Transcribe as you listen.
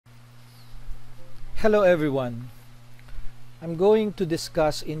Hello everyone. I'm going to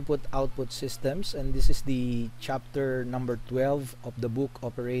discuss input-output systems, and this is the chapter number 12 of the book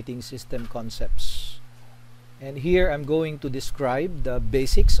Operating System Concepts. And here I'm going to describe the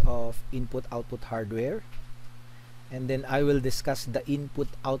basics of input-output hardware, and then I will discuss the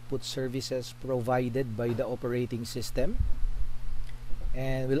input-output services provided by the operating system,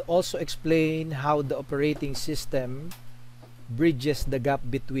 and will also explain how the operating system bridges the gap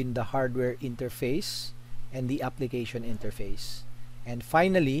between the hardware interface and the application interface. And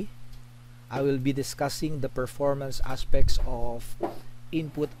finally, I will be discussing the performance aspects of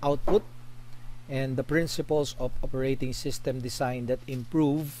input-output and the principles of operating system design that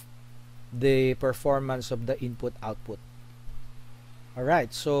improve the performance of the input-output.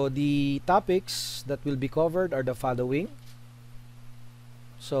 Alright, so the topics that will be covered are the following.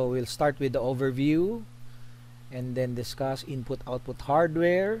 So we'll start with the overview, and then discuss input-output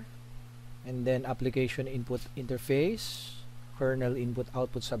hardware, and then application input interface, kernel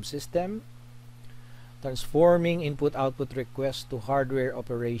input-output subsystem, transforming input-output requests to hardware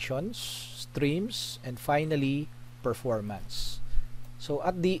operations, streams, and finally, performance. So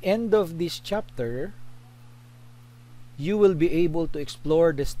at the end of this chapter, you will be able to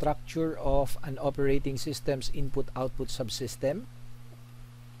explore the structure of an operating system's input-output subsystem,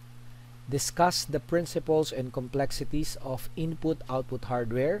 discuss the principles and complexities of input-output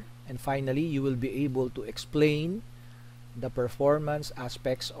hardware, and finally, you will be able to explain the performance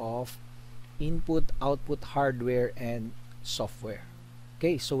aspects of input-output hardware and software.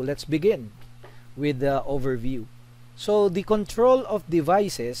 Okay, so let's begin with the overview. So the control of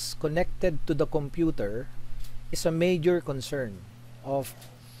devices connected to the computer is a major concern of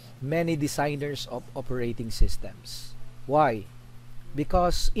many designers of operating systems. Why?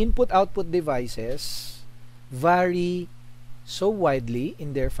 Because input-output devices vary so widely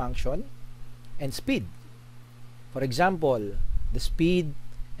in their function and speed. For example, the speed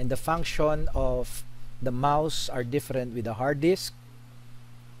and the function of the mouse are different with a hard disk,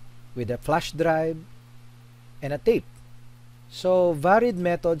 with a flash drive, and a tape. So varied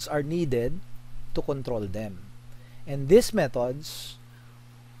methods are needed to control them. And these methods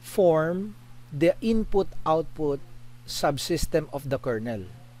form the input-output subsystem of the kernel,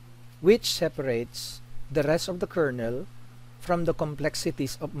 which separates the rest of the kernel from the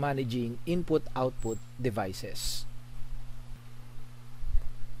complexities of managing input-output devices.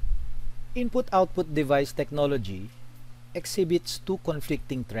 Input-output device technology exhibits two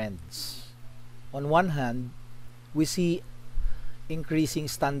conflicting trends. On one hand, we see increasing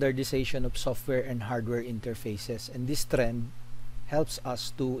standardization of software and hardware interfaces, and this trend helps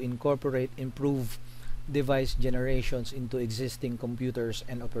us to incorporate improved device generations into existing computers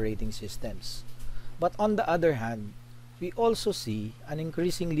and operating systems. But on the other hand, we also see an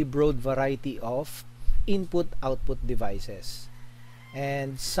increasingly broad variety of input-output devices.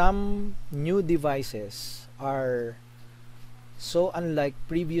 And some new devices are so unlike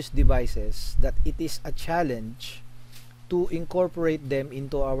previous devices that it is a challenge to incorporate them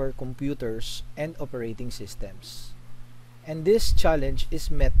into our computers and operating systems. And this challenge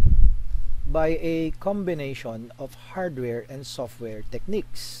is met by a combination of hardware and software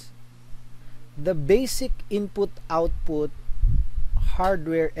techniques. The basic input-output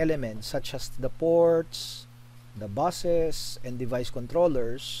hardware elements such as the ports, the buses, and device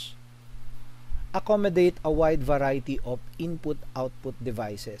controllers accommodate a wide variety of input-output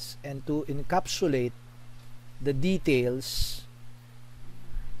devices, and to encapsulate the details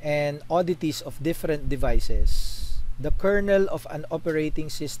and oddities of different devices, the kernel of an operating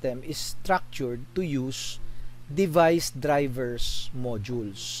system is structured to use device drivers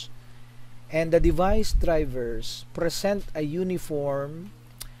modules. And the device drivers present a uniform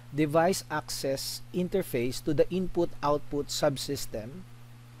device access interface to the input-output subsystem,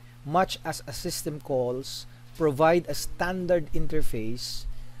 much as a system calls provide a standard interface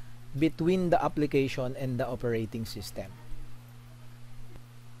between the application and the operating system.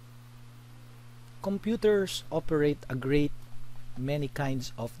 Computers operate a great many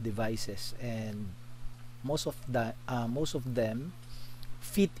kinds of devices, and most of them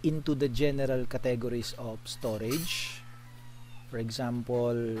fit into the general categories of storage, for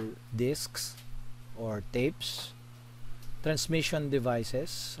example, disks or tapes, transmission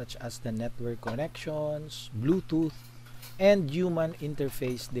devices such as the network connections, Bluetooth, and human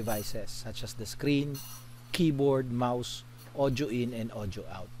interface devices such as the screen, keyboard, mouse, audio in and audio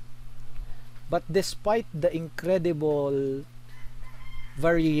out. But despite the incredible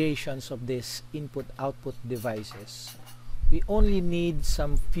variations of these input-output devices, we only need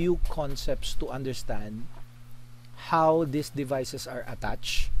some few concepts to understand how these devices are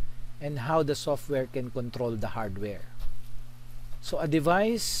attached and how the software can control the hardware. So a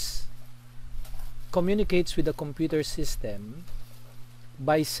device communicates with the computer system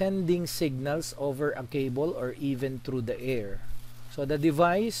by sending signals over a cable or even through the air. So the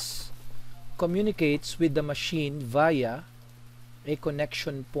device communicates with the machine via a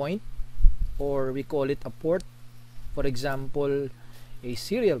connection point, or we call it a port, for example a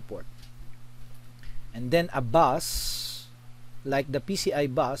serial port, and then a bus like the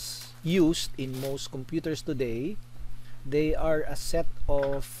PCI bus used in most computers today. They are a set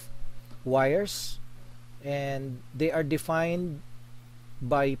of wires, and they are defined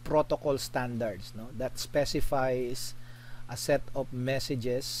by protocol standards, no, that specifies a set of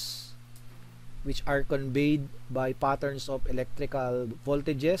messages which are conveyed by patterns of electrical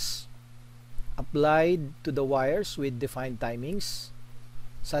voltages applied to the wires with defined timings,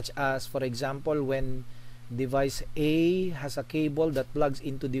 such as, for example, when device A has a cable that plugs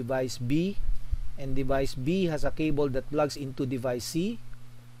into device B, and device B has a cable that plugs into device C,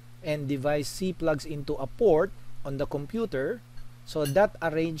 and device C plugs into a port on the computer. So that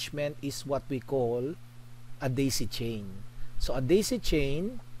arrangement is what we call a daisy chain. So a daisy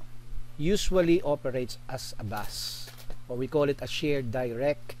chain usually operates as a bus, or we call it a shared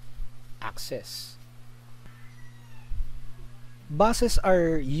direct access. Buses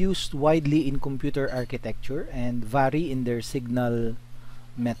are used widely in computer architecture and vary in their signal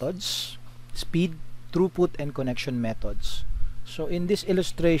methods, speed, throughput, and connection methods. So in this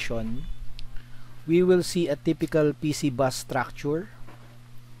illustration, we will see a typical PC bus structure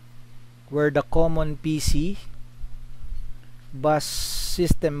where the common PC bus,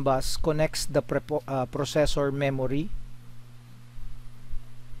 system bus, connects the processor memory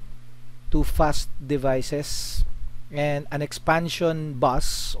to fast devices, and an expansion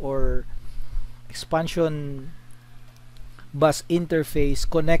bus or expansion bus interface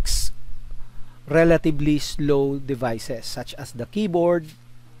connects relatively slow devices such as the keyboard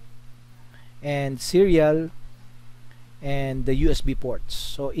and serial and the USB ports.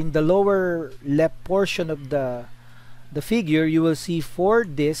 So in the lower left portion of the figure, you will see 4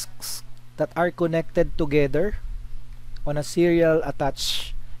 discs that are connected together on a serial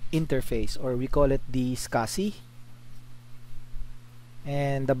attached interface, or we call it the SCSI,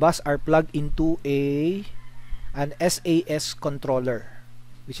 and the bus are plugged into an SAS controller,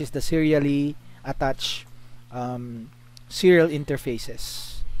 which is the serially attached serial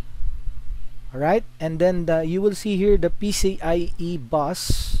interfaces. Alright, and then you will see here the PCIe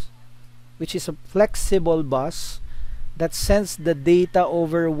bus, which is a flexible bus that sends the data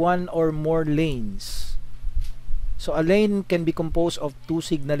over one or more lanes. So a lane can be composed of 2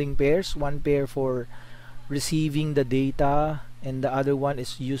 signaling pairs, one pair for receiving the data and the other one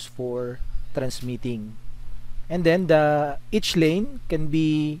is used for transmitting. And then each lane can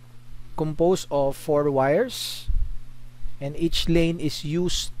be composed of 4 wires, and each lane is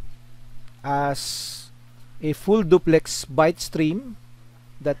used as a full duplex byte stream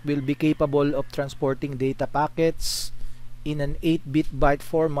that will be capable of transporting data packets in an 8-bit byte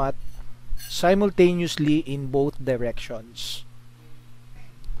format simultaneously in both directions.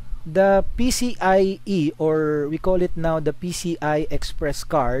 The PCIe, or we call it now the PCI Express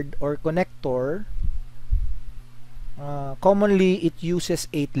card or connector, commonly it uses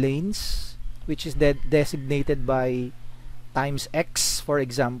 8 lanes, which is designated by times X, for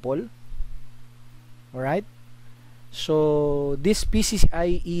example. Alright, so this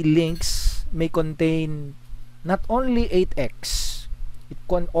PCIe links may contain not only 8X, it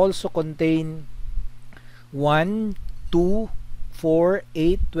can also contain 1, 2, 4,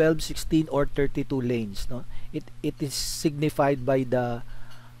 8, 12, 16, or 32 lanes. No, it is signified by the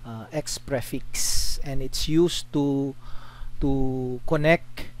X prefix, and it's used to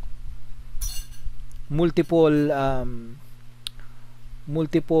connect multiple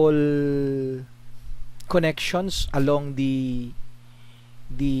connections along the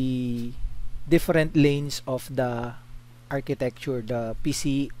different lanes of the architecture, the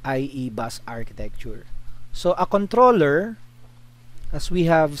PCIe bus architecture. So a controller, as we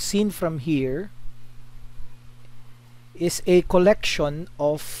have seen from here, is a collection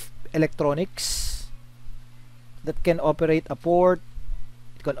of electronics that can operate a port.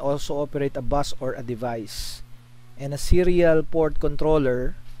 It can also operate a bus or a device. And a serial port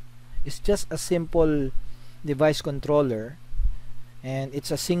controller is just a simple device controller, and it's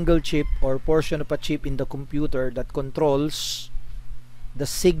a single chip or portion of a chip in the computer that controls the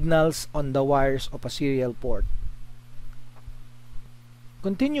signals on the wires of a serial port.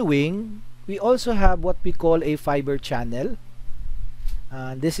 Continuing, we also have what we call a fiber channel.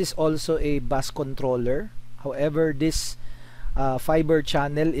 This is also a bus controller. However, this fiber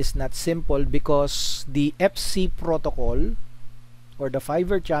channel is not simple because the FC protocol or the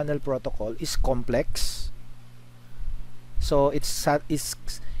fiber channel protocol is complex. So it is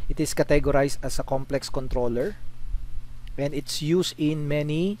categorized as a complex controller, and it's used in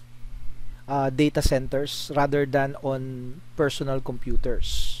many data centers rather than on personal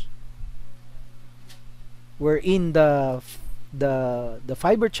computers, wherein the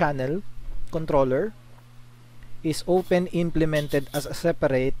fiber channel controller is often implemented as a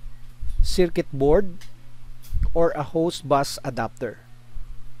separate circuit board or a host bus adapter,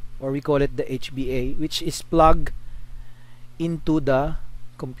 or we call it the HBA, which is plugged into the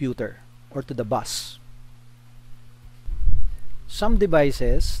computer or to the bus. Some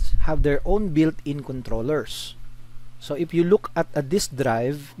devices have their own built-in controllers. So if you look at a disk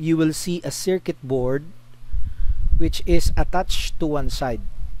drive, you will see a circuit board which is attached to one side,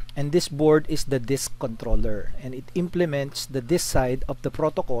 and this board is the disk controller, and it implements the disk side of the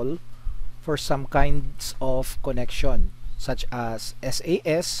protocol for some kinds of connection such as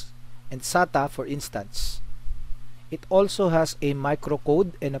SAS and SATA, for instance. It also has a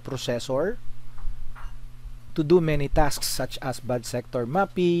microcode and a processor to do many tasks such as bad sector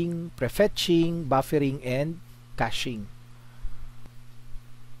mapping, prefetching, buffering, and caching.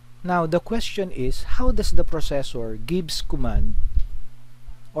 Now the question is, how does the processor give commands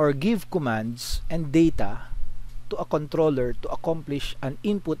and data to a controller to accomplish an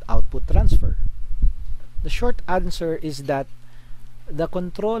input-output transfer? The short answer is that the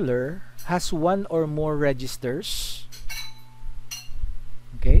controller has one or more registers,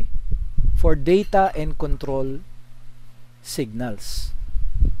 okay, for data and control signals.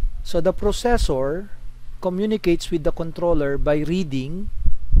 So the processor communicates with the controller by reading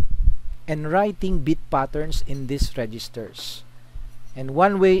and writing bit patterns in these registers. And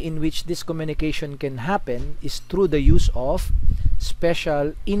one way in which this communication can happen is through the use of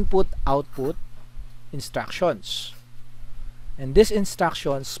special input-output instructions. And these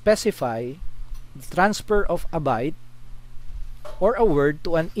instructions specify the transfer of a byte or a word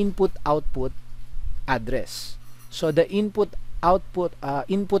to an input-output address. So the input-output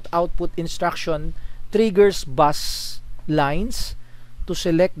instruction triggers bus lines to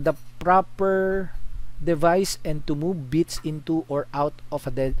select the proper device and to move bits into or out of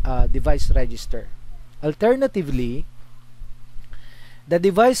a device register. Alternatively, the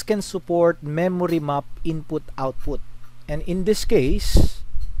device can support memory map input-output, and in this case,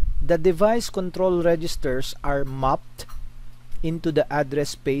 the device control registers are mapped into the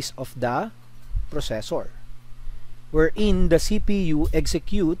address space of the processor, wherein the CPU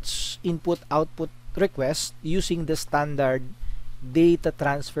executes input-output requests using the standard data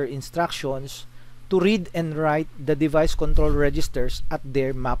transfer instructions to read and write the device control registers at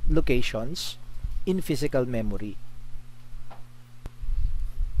their map locations in physical memory.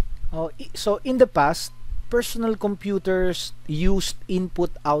 So in the past, personal computers used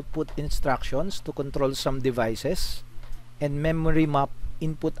input-output instructions to control some devices and memory map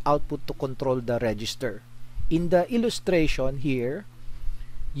input-output to control the register. In the illustration here,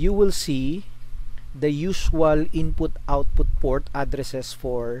 you will see the usual input-output port addresses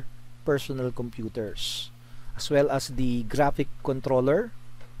for personal computers, as well as the graphic controller,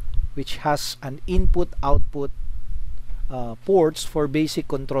 which has an input-output ports for basic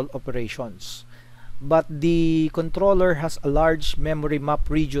control operations. But the controller has a large memory map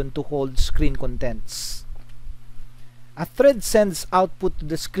region to hold screen contents. A thread sends output to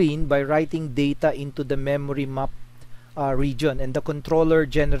the screen by writing data into the memory map region, and the controller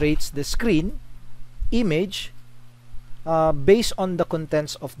generates the screen image based on the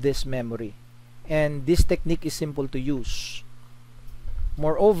contents of this memory. And this technique is simple to use.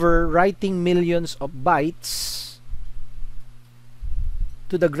 Moreover, writing millions of bytes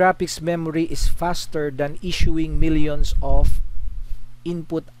to the graphics memory is faster than issuing millions of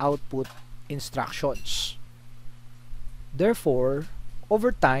input-output instructions. Therefore,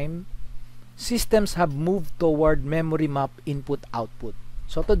 over time, systems have moved toward memory map input-output.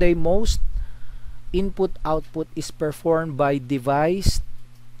 So today, most input-output is performed by device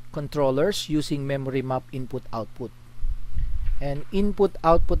controllers using memory map input-output. And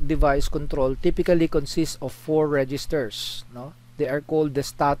input-output device control typically consists of 4 registers. They are called the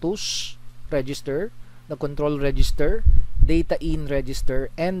status register, the control register, data in register,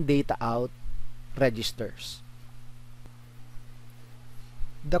 and data out registers.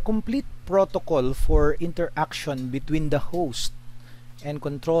 The complete protocol for interaction between the host and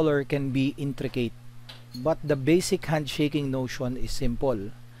controller can be intricate, but the basic handshaking notion is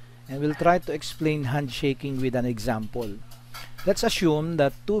simple, and we'll try to explain handshaking with an example. Let's assume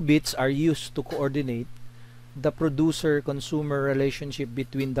that 2 bits are used to coordinate the producer-consumer relationship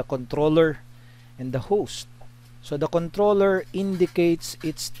between the controller and the host. So the controller indicates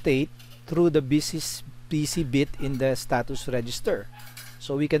its state through the BC bit in the status register.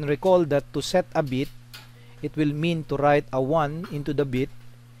 So we can recall that to set a bit, it will mean to write a 1 into the bit,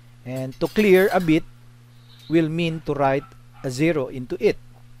 and to clear a bit will mean to write a 0 into it.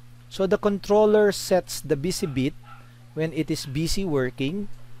 So the controller sets the BC bit when it is busy working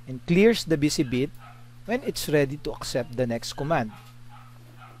and clears the BC bit when it's ready to accept the next command.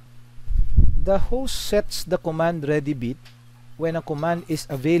 The host sets the command ready bit when a command is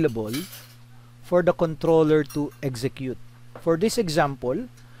available for the controller to execute. For this example,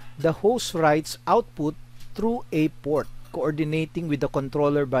 the host writes output through a port coordinating with the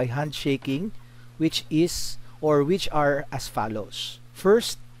controller by handshaking, which are as follows.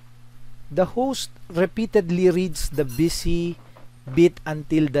 First, the host repeatedly reads the busy bit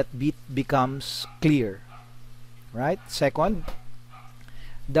until that bit becomes clear. Right? Second,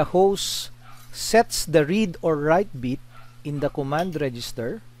 the host sets the read or write bit in the command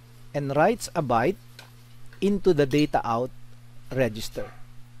register and writes a byte into the data out register.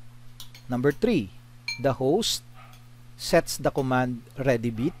 Number 3, the host sets the command ready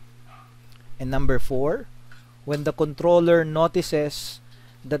bit. And number 4, when the controller notices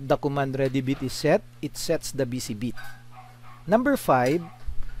that the command ready bit is set, it sets the BC bit. Number 5,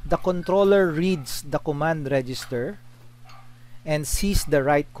 the controller reads the command register and sees the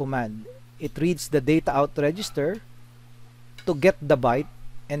right command. It reads the data out register to get the byte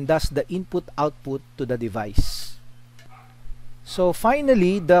and thus the input output to the device. So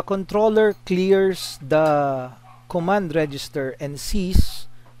finally, the controller clears the command register and sees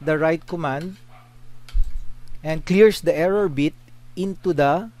the right command and clears the error bit into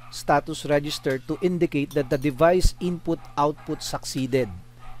the status register to indicate that the device input output succeeded,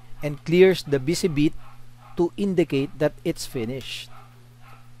 and clears the busy bit to indicate that it's finished.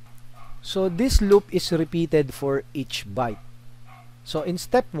 So this loop is repeated for each byte. So in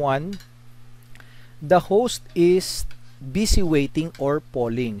step 1, the host is busy waiting or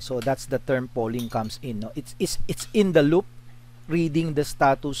polling. So that's the term polling comes in. No? It's in the loop, reading the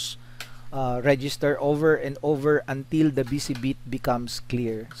status register over and over until the busy bit becomes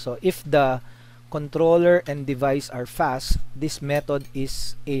clear. So if the controller and device are fast, this method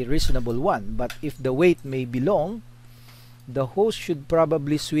is a reasonable one. But if the wait may be long, the host should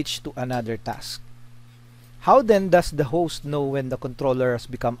probably switch to another task. How then does the host know when the controller has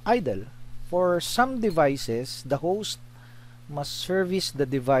become idle? For some devices, the host must service the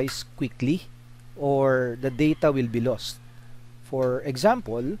device quickly or the data will be lost. For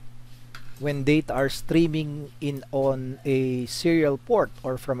example, when data are streaming in on a serial port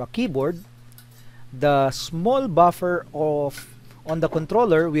or from a keyboard, the small buffer on the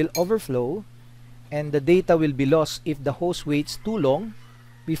controller will overflow and the data will be lost if the host waits too long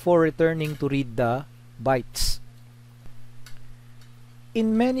before returning to read the bytes.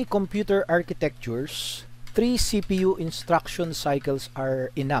 In many computer architectures, 3 CPU instruction cycles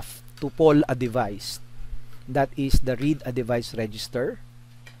are enough to poll a device. That is the read a device register,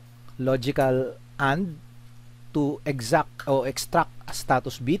 logical AND to extract a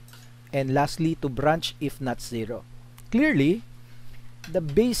status bit, and lastly to branch if not 0. Clearly, the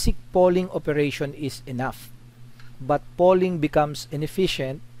basic polling operation is enough, but polling becomes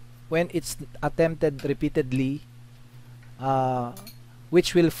inefficient when it's attempted repeatedly,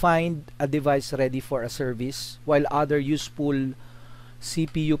 which will find a device ready for a service while other useful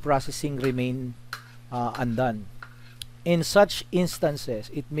CPU processing remain undone. In such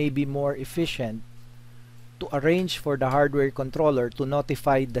instances, it may be more efficient to arrange for the hardware controller to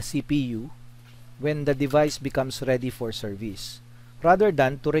notify the CPU when the device becomes ready for service, rather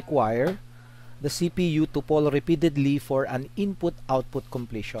than to require the CPU to poll repeatedly for an input-output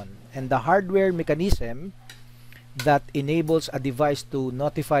completion. And the hardware mechanism that enables a device to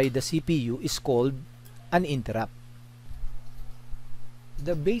notify the CPU is called an interrupt.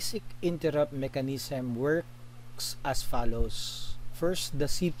 The basic interrupt mechanism works as follows. First, the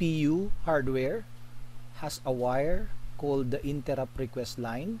CPU hardware has a wire called the interrupt request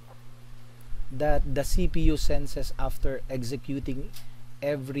line that the CPU senses after executing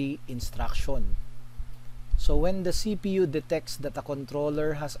every instruction. So when the CPU detects that a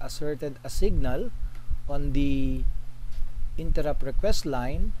controller has asserted a signal on the interrupt request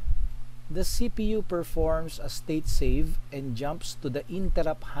line, the CPU performs a state save and jumps to the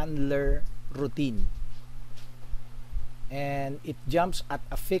interrupt handler routine. And it jumps at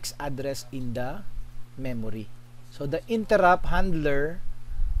a fixed address in the memory. So the interrupt handler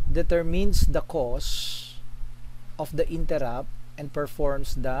determines the cause of the interrupt and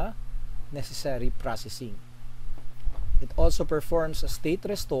performs the necessary processing. It also performs a state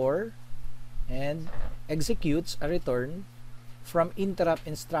restore and executes a return from interrupt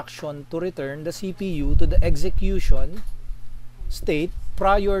instruction to return the CPU to the execution state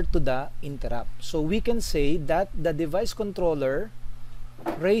prior to the interrupt. So we can say that the device controller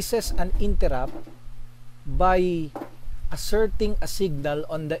raises an interrupt by asserting a signal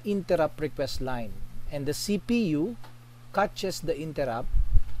on the interrupt request line, and the CPU catches the interrupt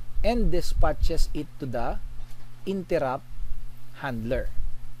and dispatches it to the interrupt handler,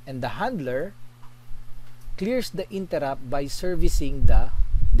 and the handler clears the interrupt by servicing the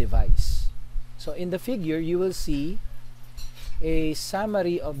device. So in the figure, you will see a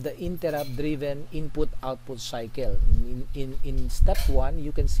summary of the interrupt driven input output cycle. In step 1,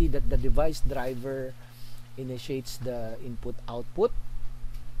 you can see that the device driver initiates the input output,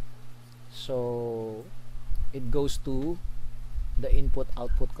 so it goes to the input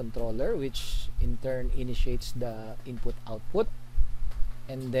output controller, which in turn initiates the input output,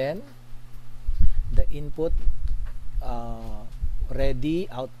 and then the input ready,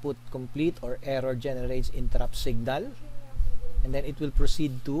 output complete, or error generates interrupt signal, and then it will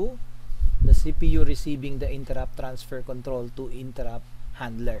proceed to the CPU receiving the interrupt transfer control to interrupt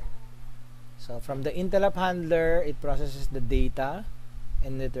handler. So from the interrupt handler, it processes the data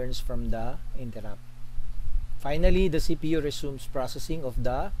and returns from the interrupt. Finally, the CPU resumes processing of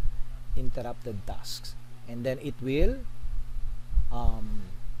the interrupted tasks, and then it will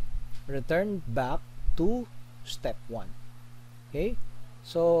return back to step 1. Okay,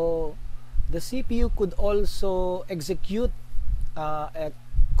 so the CPU could also execute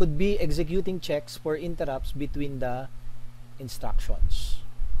could be executing checks for interrupts between the instructions.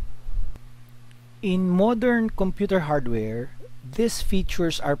 In modern computer hardware, these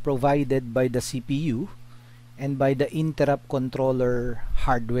features are provided by the CPU and by the interrupt controller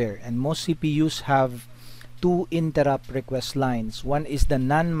hardware, and most CPUs have two interrupt request lines. One is the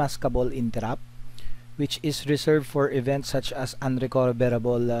non-maskable interrupt, which is reserved for events such as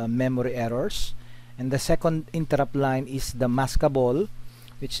unrecoverable memory errors, and the second interrupt line is the maskable,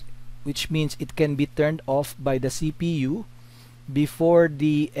 which means it can be turned off by the CPU before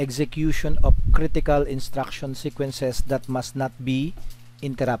the execution of critical instruction sequences that must not be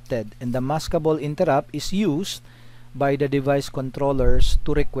interrupted. And the maskable interrupt is used by the device controllers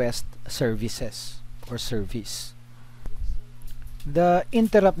to request services or service. The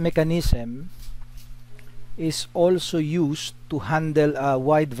interrupt mechanism is also used to handle a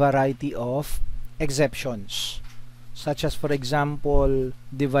wide variety of exceptions, such as, for example,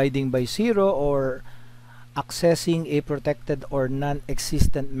 dividing by 0 or accessing a protected or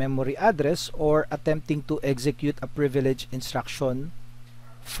non-existent memory address, or attempting to execute a privileged instruction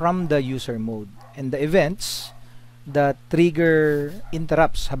from the user mode. And the events that trigger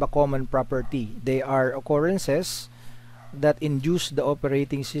interrupts have a common property. They are occurrences that induce the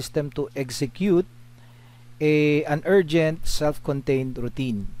operating system to execute an urgent self-contained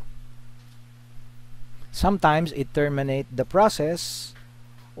routine. Sometimes it terminates the process,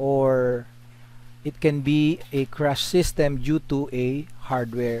 or it can be a crash system due to a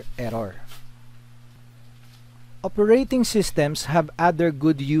hardware error. Operating systems have other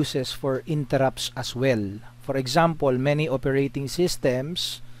good uses for interrupts as well. For example, many operating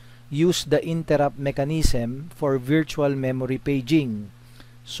systems use the interrupt mechanism for virtual memory paging.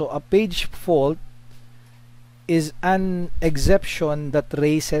 So a page fault is an exception that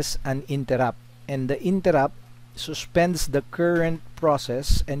raises an interrupt, and the interrupt suspends the current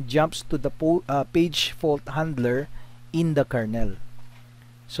process and jumps to the page fault handler in the kernel.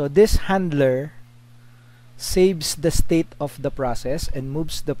 So this handler saves the state of the process and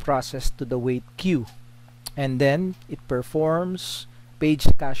moves the process to the wait queue, and then it performs page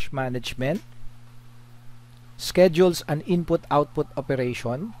cache management, schedules an input-output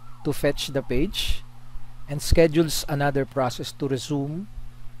operation to fetch the page, and schedules another process to resume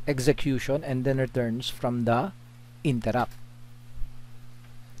execution, and then returns from the interrupt.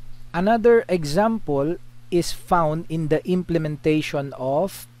 Another example is found in the implementation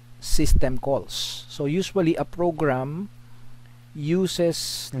of system calls. So usually a program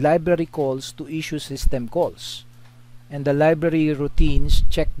uses library calls to issue system calls, and the library routines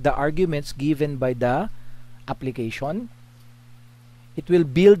check the arguments given by the application. It will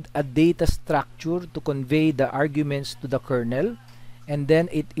build a data structure to convey the arguments to the kernel, and then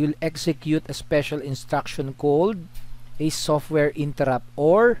it will execute a special instruction called a software interrupt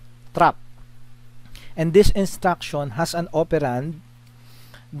or trap. And this instruction has an operand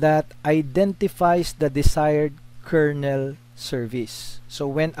that identifies the desired kernel service. So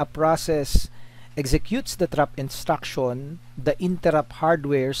when a process executes the trap instruction, the interrupt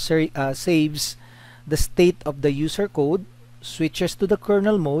hardware saves the state of the user code, switches to the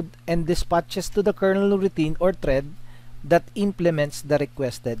kernel mode, and dispatches to the kernel routine or thread that implements the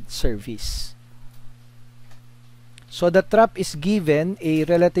requested service. So the trap is given a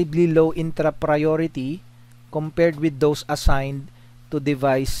relatively low interrupt priority compared with those assigned to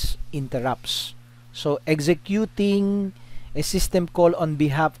device interrupts. So executing a system call on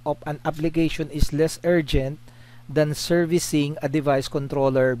behalf of an application is less urgent than servicing a device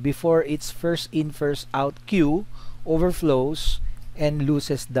controller before its first in first out queue overflows and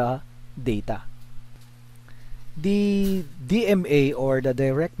loses the data. The DMA, or the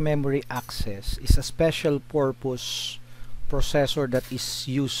direct memory access, is a special purpose processor that is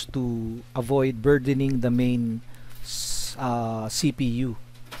used to avoid burdening the main CPU,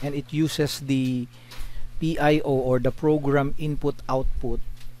 and it uses the PIO, or the program input output,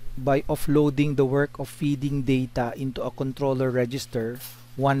 by offloading the work of feeding data into a controller register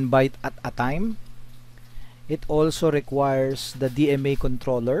 1 byte at a time. It also requires the DMA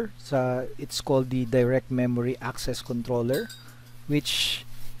controller. It's called the direct memory access controller, which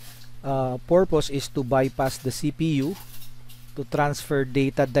purpose is to bypass the CPU to transfer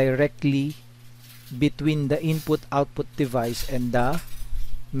data directly between the input-output device and the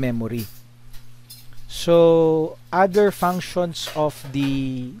memory. So other functions of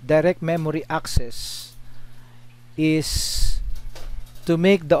the direct memory access is to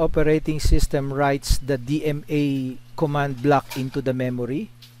make the operating system writes the DMA command block into the memory,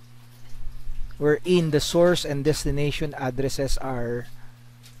 wherein the source and destination addresses are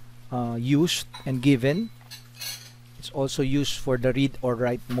used and given. It's also used for the read or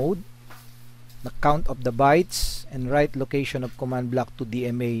write mode, the count of the bytes, and write location of command block to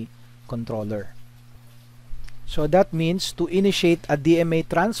DMA controller. So that means to initiate a DMA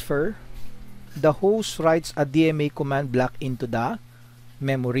transfer, the host writes a DMA command block into the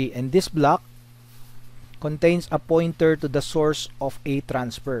memory, and this block contains a pointer to the source of a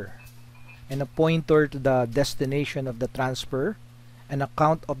transfer and a pointer to the destination of the transfer and a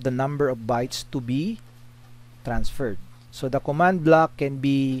count of the number of bytes to be transferred. So the command block can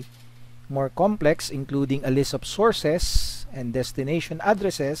be more complex, including a list of sources and destination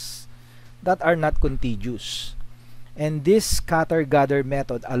addresses that are not contiguous. And this scatter-gather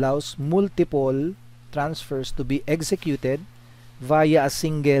method allows multiple transfers to be executed via a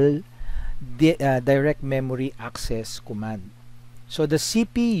single direct memory access command. So the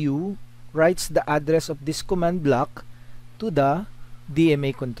CPU writes the address of this command block to the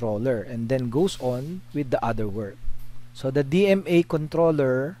DMA controller and then goes on with the other work. So the DMA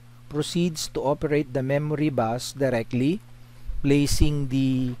controller proceeds to operate the memory bus directly, placing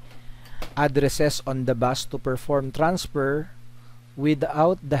the addresses on the bus to perform transfer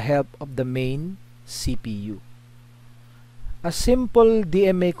without the help of the main CPU. A simple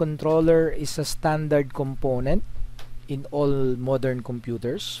DMA controller is a standard component in all modern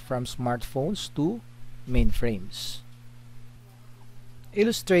computers, from smartphones to mainframes.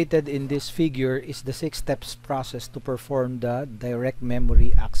 Illustrated in this figure is the 6 steps process to perform the direct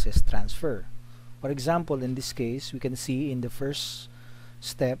memory access transfer. For example, in this case, we can see in the first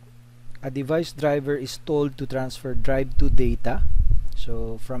step, a device driver is told to transfer drive to data.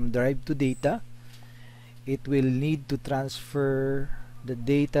 So from drive to data, it will need to transfer the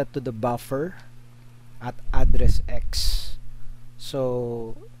data to the buffer at address X.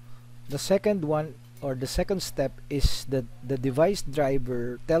 So the second one, or the second step, is that the device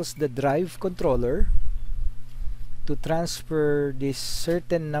driver tells the drive controller to transfer this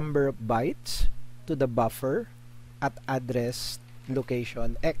certain number of bytes to the buffer at address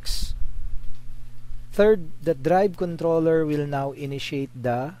location X. Third, the drive controller will now initiate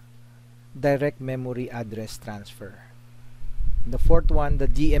the direct memory address transfer. The fourth one, the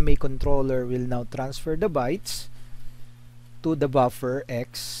DMA controller will now transfer the bytes to the buffer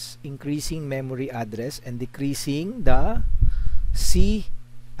X, increasing memory address and decreasing the C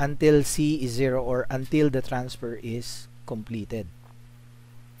until C is 0, or until the transfer is completed.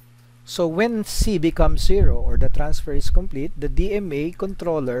 So when C becomes 0, or the transfer is complete, the DMA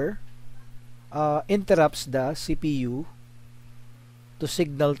controller interrupts the CPU to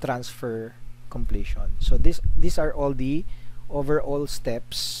signal transfer completion. So these are all the overall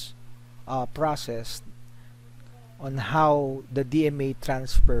steps processed on how the DMA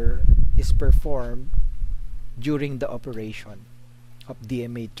transfer is performed during the operation of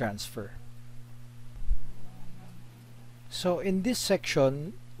DMA transfer. So in this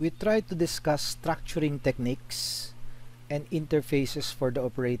section, we try to discuss structuring techniques and interfaces for the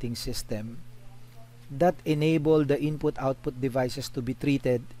operating system that enable the input-output devices to be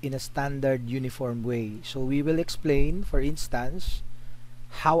treated in a standard uniform way. So we will explain, for instance,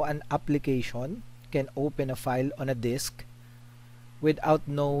 how an application can open a file on a disk without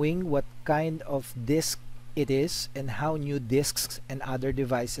knowing what kind of disk it is and how new disks and other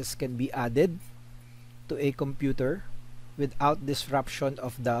devices can be added to a computer without disruption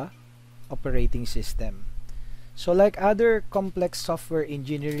of the operating system. So like other complex software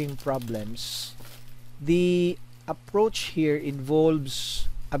engineering problems, the approach here involves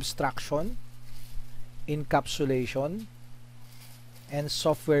abstraction, encapsulation, and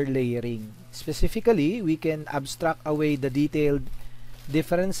software layering. Specifically, we can abstract away the detailed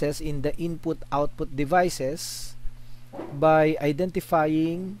differences in the input-output devices by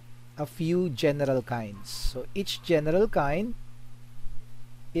identifying a few general kinds. So each general kind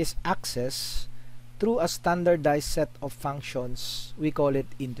is accessed through a standardized set of functions. We call it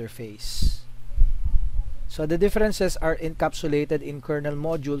interface. So the differences are encapsulated in kernel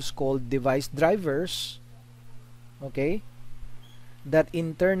modules called device drivers, okay, that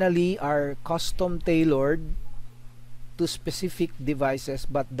internally are custom tailored to specific devices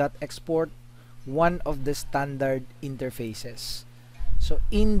but that export one of the standard interfaces. So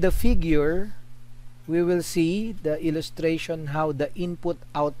in the figure, we will see the illustration how the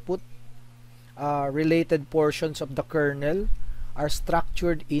input-output related portions of the kernel are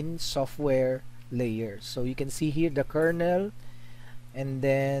structured in software layers. So you can see here the kernel and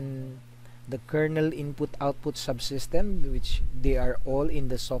then the kernel input-output subsystem, which they are all in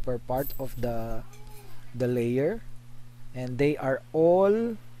the software part of the layer, and they are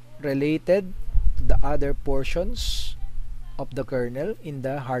all related to the other portions of the kernel in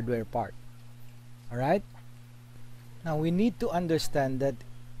the hardware part. Alright? Now we need to understand that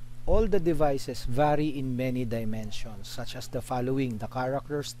all the devices vary in many dimensions, such as the following: the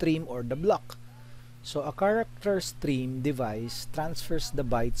character stream or the block. So a character stream device transfers the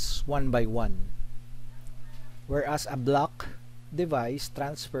bytes one by one, whereas a block device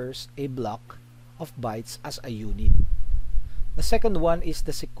transfers a block of bytes as a unit. The second one is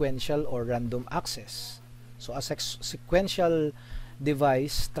the sequential or random access. So a sequential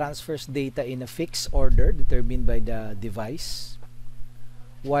device transfers data in a fixed order determined by the device,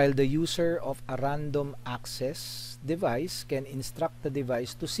 while the user of a random access device can instruct the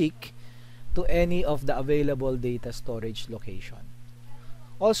device to seek to any of the available data storage location.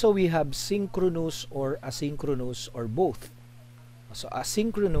 Also, we have synchronous or asynchronous or both. So a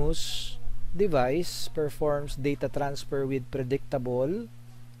synchronous device performs data transfer with predictable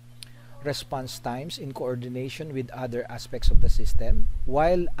response times in coordination with other aspects of the system,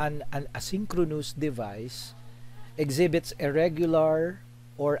 while an asynchronous device exhibits irregular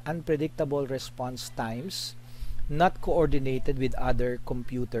or unpredictable response times not coordinated with other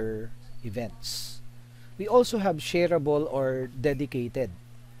computer events. We also have shareable or dedicated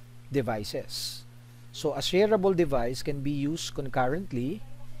devices. So a shareable device can be used concurrently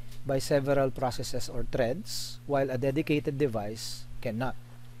by several processes or threads, while a dedicated device cannot.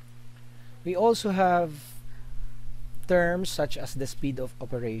 We also have terms such as the speed of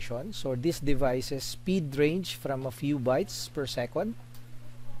operation. So these devices speed range from a few bytes per second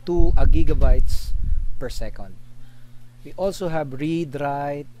to a gigabytes per second. We also have read,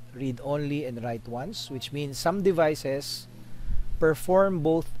 write, read only, and write once, which means some devices perform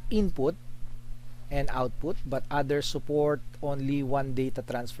both input and output, but others support only one data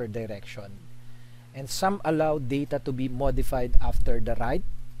transfer direction. And some allow data to be modified after the write,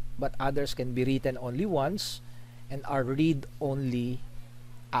 but others can be written only once and are read only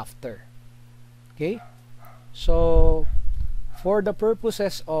after. Okay? So for the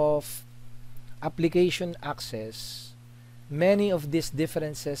purposes of application access, many of these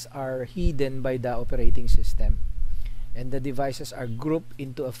differences are hidden by the operating system, and the devices are grouped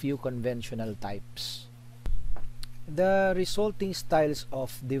into a few conventional types. The resulting styles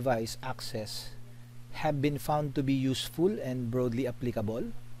of device access have been found to be useful and broadly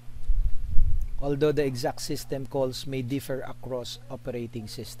applicable, although the exact system calls may differ across operating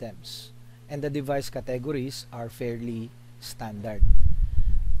systems, and the device categories are fairly standard.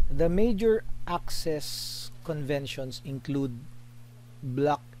 The major access conventions include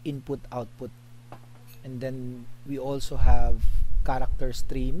block input-output, and then we also have character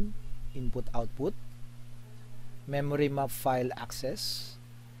stream input-output, memory map file access,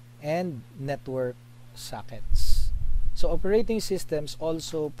 and network sockets. So operating systems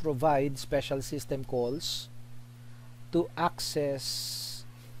also provide special system calls to access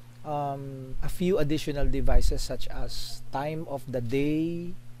a few additional devices such as time of the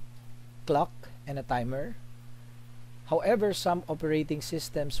day, clock, and a timer. However, some operating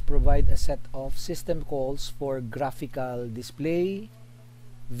systems provide a set of system calls for graphical display,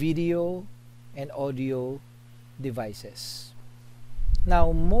 video, and audio devices.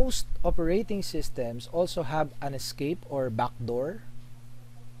 Now, most operating systems also have an escape or backdoor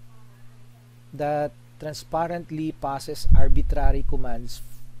that transparently passes arbitrary commands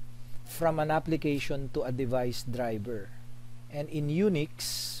from an application to a device driver. And in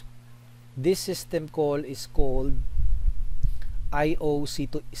Unix, this system call is called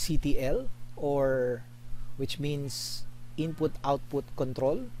IOCTL, or which means input-output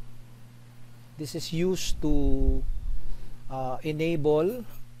control. This is used to enable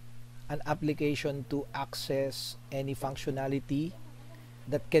an application to access any functionality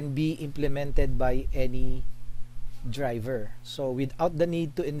that can be implemented by any driver. So without the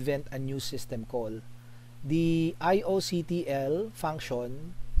need to invent a new system call. The IOCTL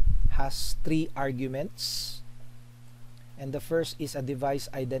function has 3 arguments, and the first is a device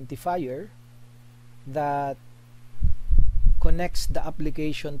identifier that connects the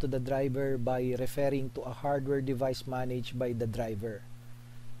application to the driver by referring to a hardware device managed by the driver.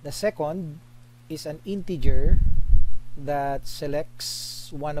 The second is an integer that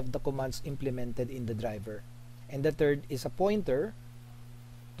selects one of the commands implemented in the driver. And the third is a pointer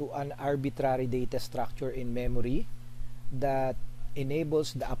to an arbitrary data structure in memory that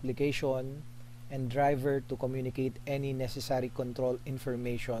enables the application and driver to communicate any necessary control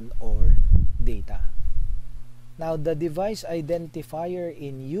information or data. Now, the device identifier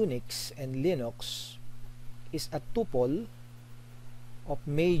in Unix and Linux is a tuple of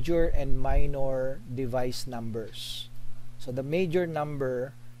major and minor device numbers. So the major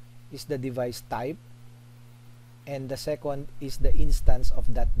number is the device type, and the second is the instance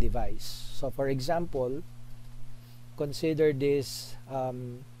of that device. So for example, consider this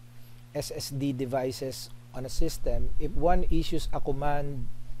SSD devices on a system. If one issues a command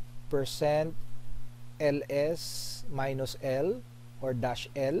 %ls -l or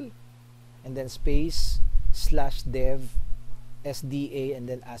 -l and then space /dev SDA and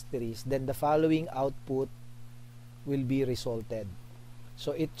then asterisk, then the following output will be resulted.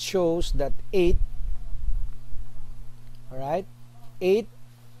 So it shows that 8, alright, 8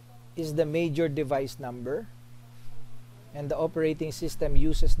 is the major device number, and the operating system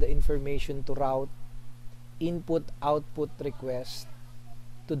uses the information to route input-output request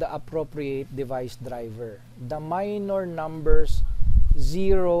to the appropriate device driver. The minor numbers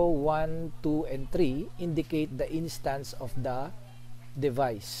 0, 1, 2, and 3 indicate the instance of the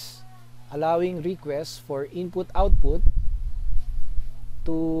device, allowing requests for input-output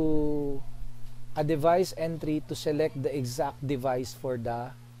to a device entry to select the exact device for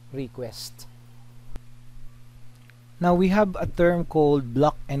the request. Now we have a term called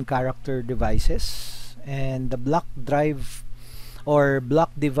block and character devices, and the block drive or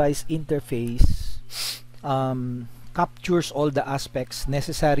block device interface captures all the aspects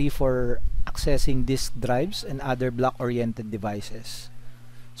necessary for accessing disk drives and other block-oriented devices.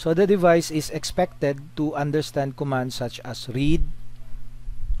 So the device is expected to understand commands such as read,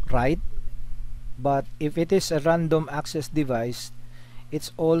 write, but if it is a random access device,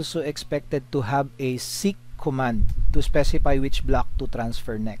 it's also expected to have a seek command to specify which block to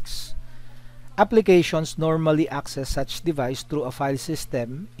transfer next. Applications normally access such device through a file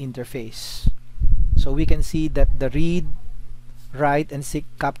system interface. So we can see that the read, write, and seek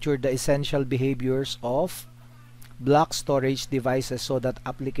capture the essential behaviors of block storage devices so that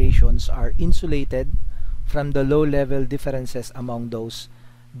applications are insulated from the low-level differences among those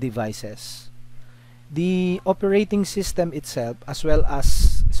devices. The operating system itself, as well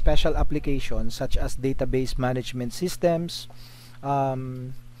as special applications such as database management systems,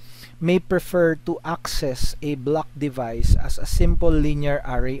 may prefer to access a block device as a simple linear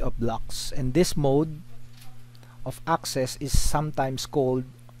array of blocks, and this mode of access is sometimes called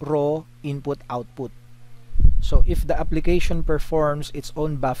raw input-output. So if the application performs its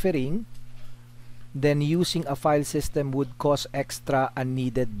own buffering, then using a file system would cause extra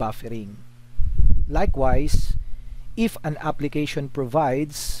unneeded buffering. Likewise, if an application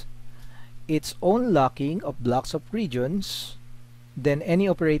provides its own locking of blocks of regions, then any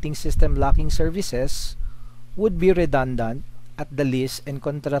operating system locking services would be redundant at the least and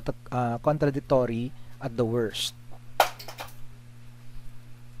contradictory at the worst.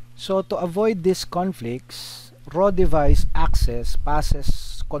 So to avoid these conflicts, raw device access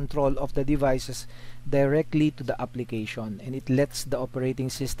passes control of the devices directly to the application, and it lets the operating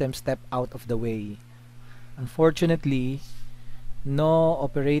system step out of the way. Unfortunately, no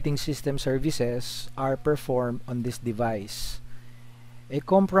operating system services are performed on this device. A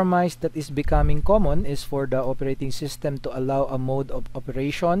compromise that is becoming common is for the operating system to allow a mode of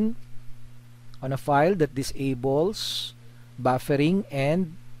operation on a file that disables buffering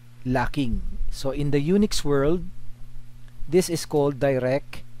and locking. So in the Unix world, This is called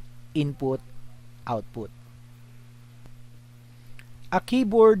direct input-output. A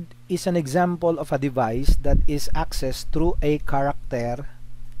keyboard is an example of a device that is accessed through a character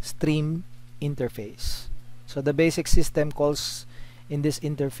stream interface. So the basic system calls in this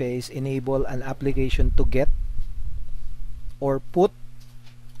interface enable an application to get or put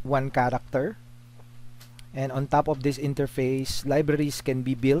one character, and on top of this interface, libraries can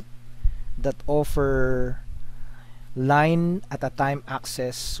be built that offer line at a time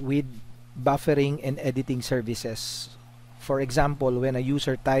access with buffering and editing services. For example, when a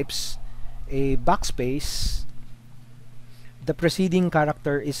user types a backspace, the preceding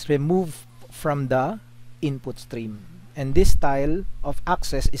character is removed from the input stream. And this style of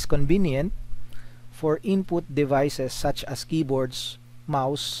access is convenient for input devices such as keyboards,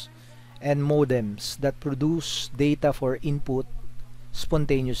 mouse, and modems that produce data for input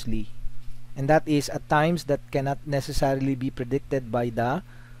spontaneously. And that is at times that cannot necessarily be predicted by the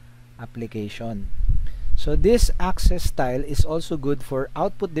application. So this access style is also good for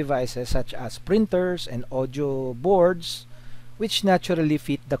output devices such as printers and audio boards, which naturally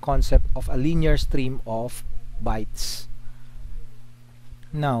fit the concept of a linear stream of bytes.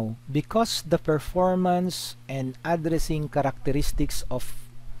 Now, because the performance and addressing characteristics of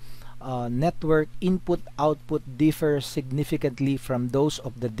network input-output differ significantly from those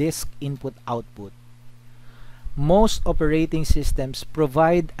of the disk input-output, most operating systems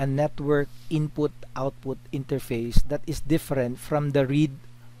provide a network input-output interface that is different from the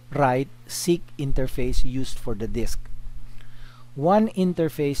read-write-seek interface used for the disk. One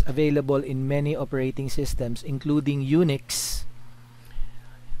interface available in many operating systems, including Unix,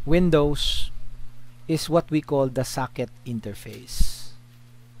 Windows, is what we call the socket interface.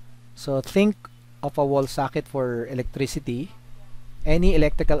 So think of a wall socket for electricity. Any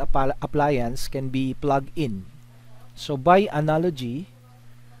electrical appliance can be plugged in. So by analogy,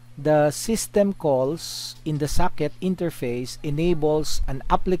 the system calls in the socket interface enables an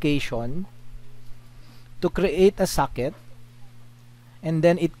application to create a socket, and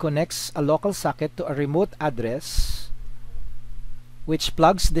then it connects a local socket to a remote address which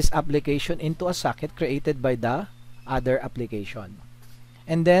plugs this application into a socket created by the other application.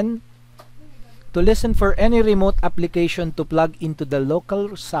 And then to listen for any remote application to plug into the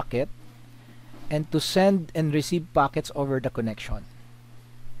local socket and to send and receive packets over the connection.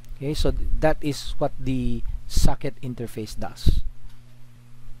 Okay, so that is what the socket interface does.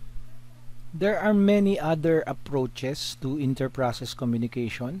 There are many other approaches to inter-process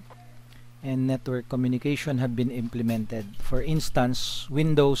communication and network communication have been implemented. For instance,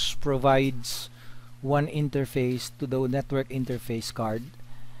 Windows provides one interface to the network interface card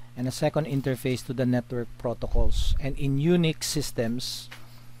and a second interface to the network protocols. And in Unix systems,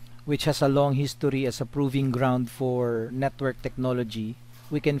 which has a long history as a proving ground for network technology,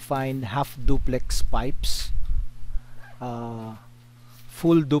 we can find half-duplex pipes,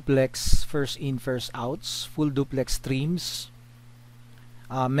 full duplex first in first outs, full duplex streams,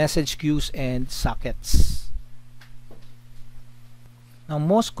 message queues, and sockets. Now,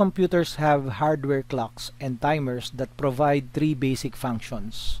 most computers have hardware clocks and timers that provide three basic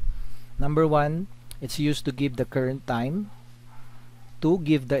functions. Number one, it's used to give the current time. Two,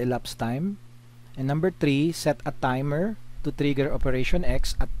 give the elapsed time. And number three, set a timer to trigger operation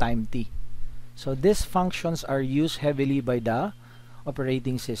X at time T. So these functions are used heavily by the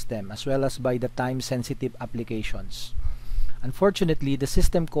operating system as well as by the time-sensitive applications. Unfortunately, the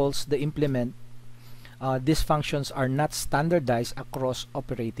system calls that implement these functions are not standardized across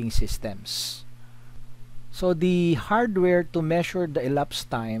operating systems. So the hardware to measure the elapsed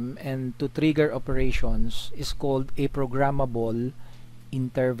time and to trigger operations is called a programmable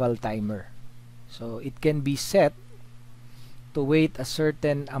interval timer. So it can be set to wait a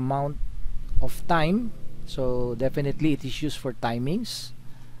certain amount of time. So definitely it is used for timings.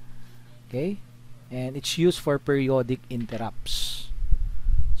 Okay, and it's used for periodic interrupts.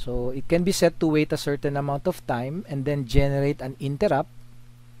 So it can be set to wait a certain amount of time and then generate an interrupt,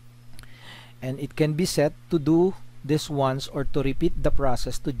 and it can be set to do this once or to repeat the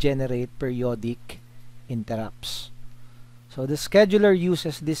process to generate periodic interrupts. So the scheduler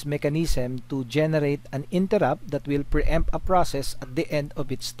uses this mechanism to generate an interrupt that will preempt a process at the end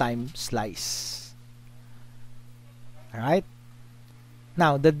of its time slice. Alright?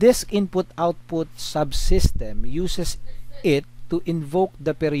 Now, the disk input-output subsystem uses it to invoke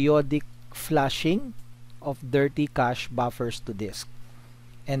the periodic flushing of dirty cache buffers to disk.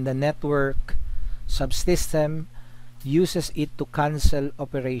 And the network subsystem uses it to cancel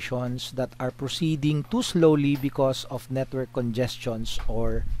operations that are proceeding too slowly because of network congestions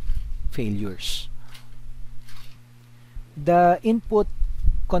or failures. The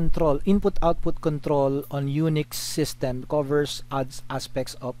input-output control on Unix system covers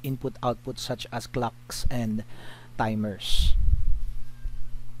aspects of input-output such as clocks and timers.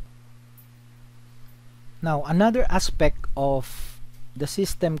 Now, another aspect of the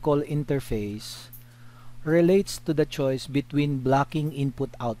system call interface relates to the choice between blocking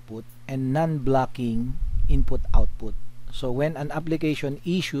input-output and non-blocking input-output. So when an application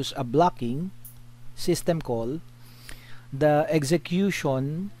issues a blocking system call, the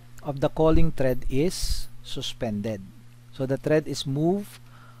execution of the calling thread is suspended. So the thread is moved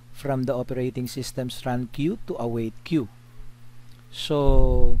from the operating system's run queue to await queue.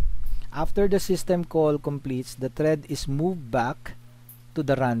 So after the system call completes, the thread is moved back to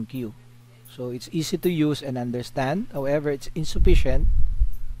the run queue. So it's easy to use and understand. However, it's insufficient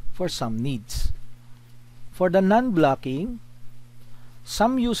for some needs. For the non-blocking,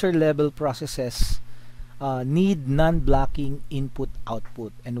 some user-level processes need non-blocking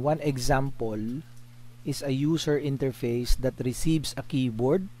input-output, and one example is a user interface that receives a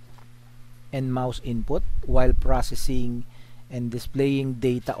keyboard and mouse input while processing and displaying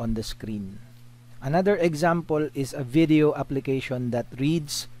data on the screen. Another example is a video application that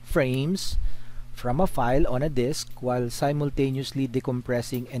reads frames from a file on a disk while simultaneously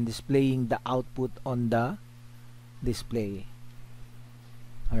decompressing and displaying the output on the display.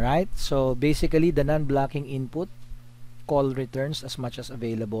 Alright, so basically the non-blocking input call returns as much as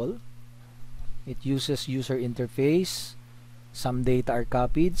available. It uses user interface. Some data are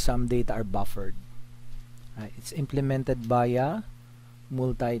copied, some data are buffered. It's implemented via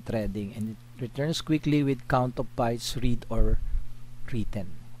multi-threading, and it returns quickly with count of bytes read or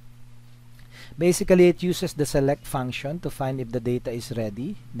written. Basically, it uses the select function to find if the data is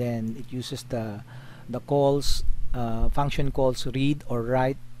ready. Then it uses the calls function calls read or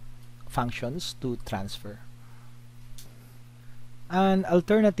write functions to transfer. An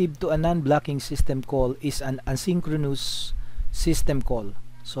alternative to a non-blocking system call is an asynchronous system call.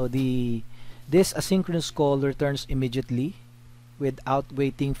 So this asynchronous call returns immediately without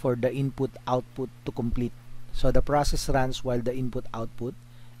waiting for the input-output to complete. So the process runs while the input-output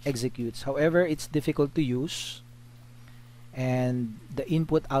executes. However, it's difficult to use, and the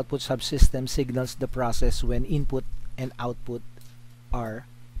input-output subsystem signals the process when input and output are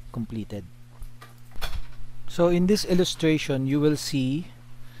completed. So in this illustration, you will see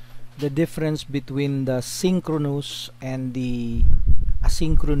the difference between the synchronous and the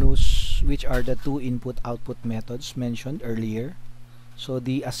asynchronous, which are the two input-output methods mentioned earlier. So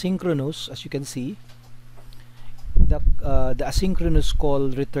the asynchronous, as you can see, the asynchronous call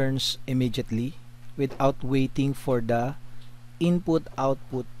returns immediately without waiting for the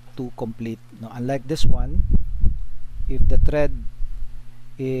input-output to complete. Now, unlike this one, if the thread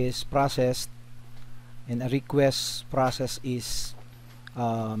is processed and a request process is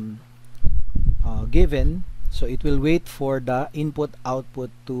given, so it will wait for the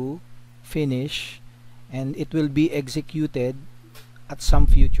input-output to finish, and it will be executed at some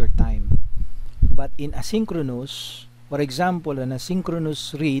future time. But in asynchronous, for example, an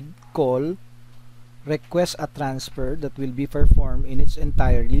asynchronous read call requests a transfer that will be performed in its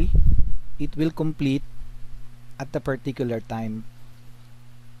entirety. It will complete at the particular time,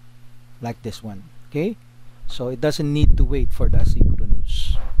 like this one. Okay, so it doesn't need to wait for the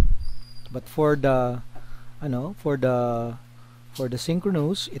asynchronous. But for the for the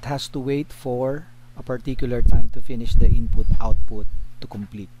synchronous, it has to wait for a particular time to finish the input-output to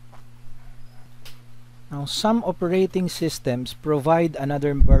complete. Now, some operating systems provide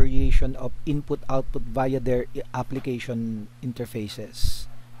another variation of input-output via their application interfaces.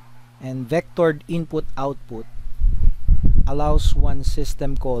 And vectored input-output allows one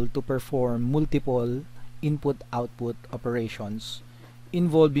system call to perform multiple input-output operations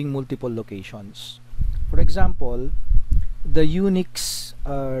involving multiple locations. For example, the Unix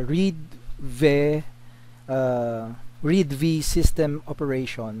readv system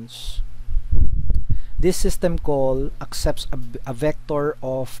operations. This system call accepts a vector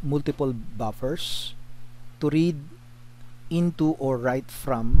of multiple buffers to read into or write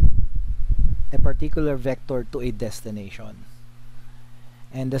from a particular vector to a destination.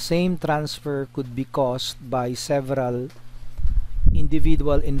 And the same transfer could be caused by several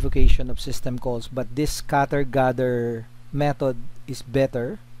individual invocation of system calls, but this scatter-gather method is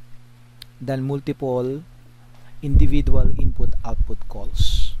better than multiple individual input-output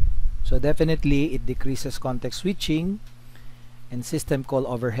calls. So definitely it decreases context switching and system call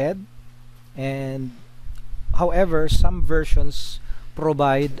overhead. And however, some versions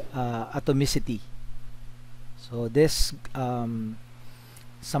provide atomicity. So this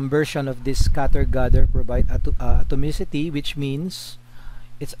some version of this scatter gather provide atomicity, which means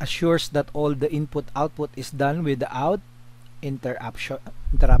it assures that all the input output is done without interruption,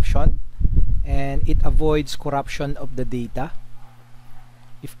 and it avoids corruption of the data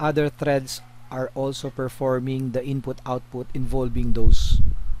if other threads are also performing the input output involving those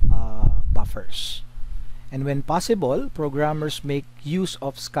buffers. And when possible, programmers make use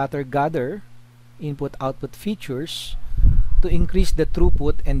of scatter gather input output features to increase the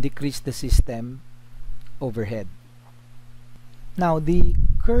throughput and decrease the system overhead. Now, the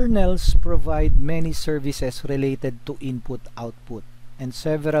kernels provide many services related to input output, and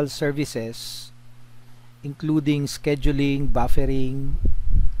several services including scheduling, buffering,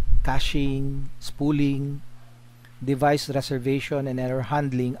 caching, spooling, device reservation, and error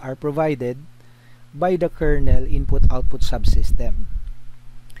handling are provided by the kernel input-output subsystem,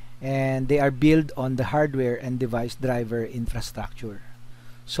 and they are built on the hardware and device driver infrastructure.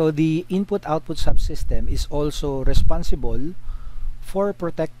 So the input-output subsystem is also responsible for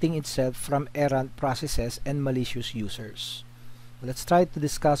protecting itself from errant processes and malicious users. Let's try to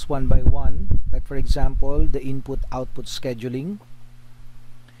discuss one by one, like for example, the input-output scheduling.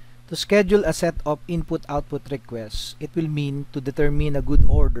 To schedule a set of input-output requests, it will mean to determine a good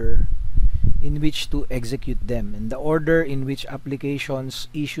order in which to execute them, and the order in which applications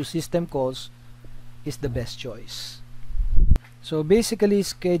issue system calls is the best choice. So basically,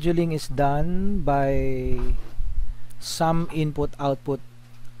 scheduling is done by some input-output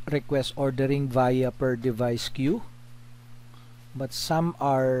request ordering via per device queue, but some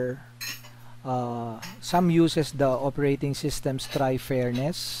uses the operating system's try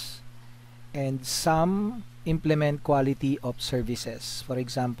fairness, and some implement quality of services, for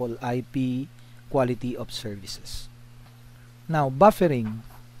example IP quality of services. Now, buffering.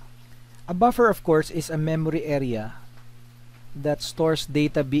 A buffer, of course, is a memory area that stores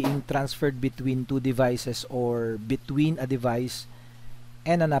data being transferred between two devices or between a device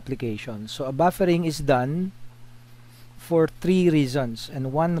and an application. So a buffering is done for three reasons,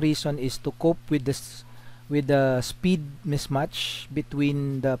 and one reason is to cope with the speed mismatch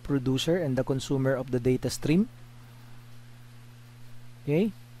between the producer and the consumer of the data stream.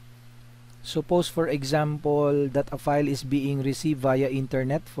 Okay, suppose for example that a file is being received via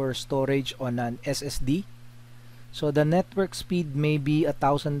internet for storage on an SSD, so the network speed may be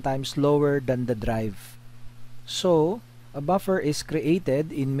 1,000 times lower than the drive. So a buffer is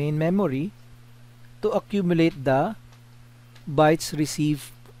created in main memory to accumulate the bytes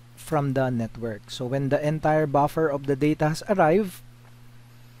received from the network. So when the entire buffer of the data has arrived,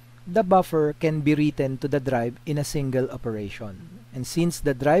 the buffer can be written to the drive in a single operation. And since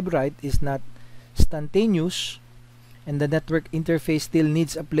the drive write is not instantaneous and the network interface still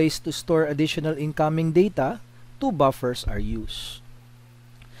needs a place to store additional incoming data, two buffers are used.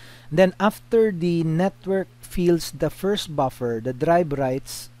 Then after the network fills the first buffer, the drive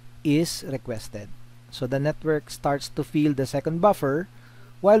writes is requested. So the network starts to fill the second buffer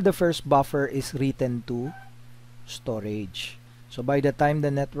while the first buffer is written to storage. So by the time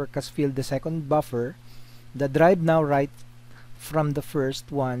the network has filled the second buffer, the drive now write from the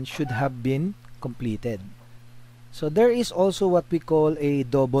first one should have been completed. So there is also what we call a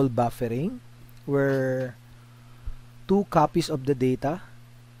double buffering, where two copies of the data,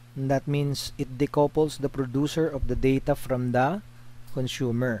 and that means it decouples the producer of the data from the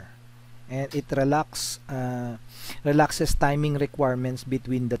consumer, and it relaxes timing requirements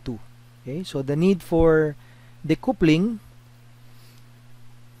between the two. Okay, so the need for decoupling,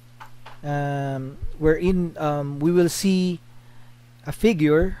 wherein we will see a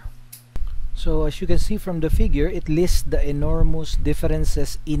figure. So as you can see from the figure, it lists the enormous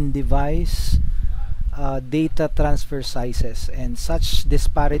differences in device data transfer sizes, and such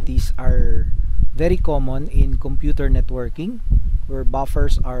disparities are very common in computer networking, where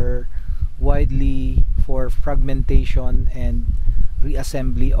buffers are widely for fragmentation and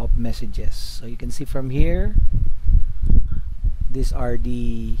reassembly of messages. So you can see from here, these are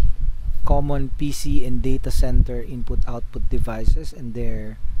the common PC and data center input-output devices and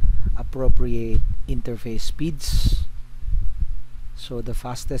their appropriate interface speeds. So the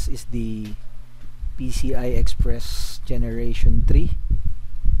fastest is the PCI Express generation 3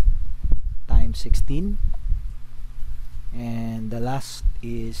 times 16, and the last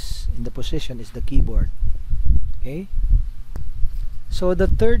is in the position is the keyboard. Okay, so the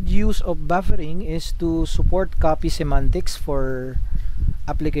third use of buffering is to support copy semantics for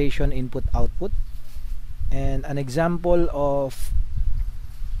application input output. And an example of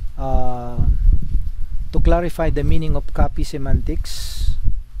to clarify the meaning of copy semantics,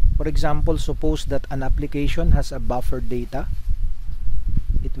 for example, suppose that an application has a buffer data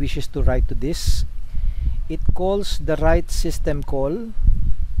wishes to write to disk, it calls the write system call,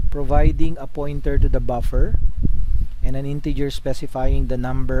 providing a pointer to the buffer and an integer specifying the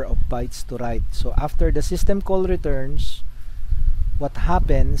number of bytes to write. So after the system call returns, what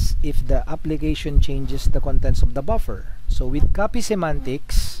happens if the application changes the contents of the buffer? So with copy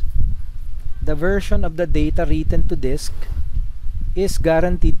semantics, the version of the data written to disk is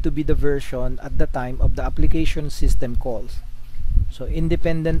guaranteed to be the version at the time of the application system calls, so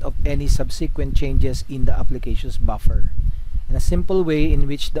independent of any subsequent changes in the application's buffer. And a simple way in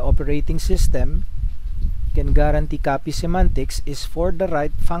which the operating system can guarantee copy semantics is for the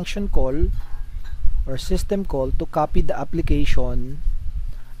write function call or system call to copy the application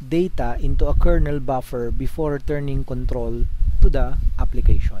data into a kernel buffer before returning control to the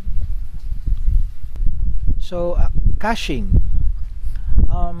application. So caching.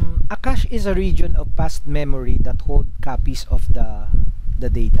 A cache is a region of past memory that hold copies of the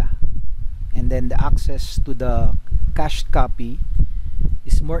data, and then the access to the cached copy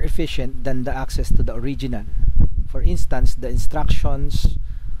is more efficient than the access to the original. For instance, the instructions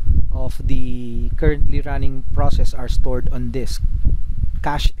of the currently running process are stored on disk,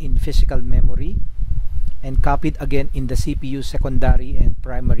 cached in physical memory, and copied again in the CPU secondary and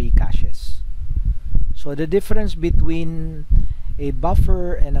primary caches. So the difference between a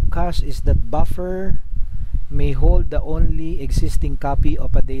buffer and a cache is that buffer may hold the only existing copy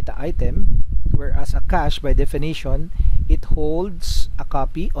of a data item, whereas a cache, by definition, it holds a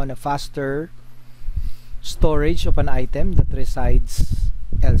copy on a faster storage of an item that resides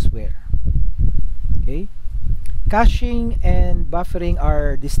elsewhere. Okay? Caching and buffering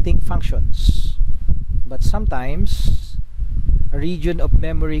are distinct functions, but sometimes a region of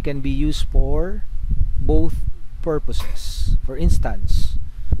memory can be used for both purposes. For instance,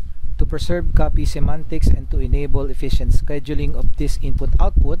 to preserve copy semantics and to enable efficient scheduling of this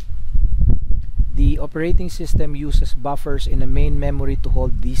input-output, the operating system uses buffers in the main memory to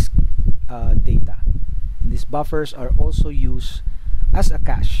hold this data. And these buffers are also used as a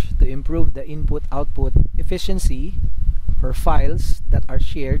cache to improve the input-output efficiency for files that are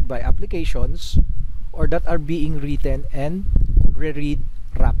shared by applications or that are being written and reread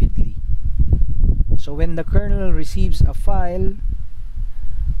rapidly. So when the kernel receives a file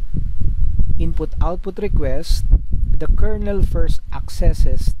input-output request, the kernel first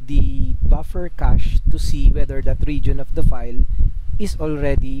accesses the buffer cache to see whether that region of the file is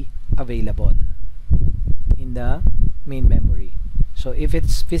already available in the main memory. So if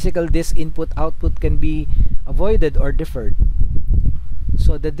its physical disk input-output can be avoided or deferred,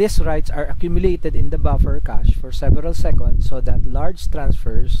 so the disk writes are accumulated in the buffer cache for several seconds so that large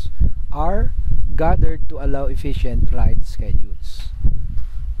transfers are gathered to allow efficient write schedules.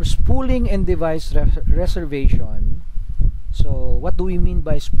 For spooling and device reservation, so what do we mean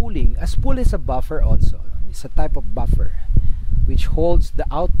by spooling? A spool is a buffer also. It's a type of buffer which holds the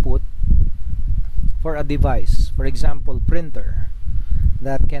output for a device, for example printer,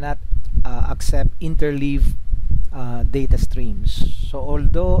 that cannot accept interleave data streams. So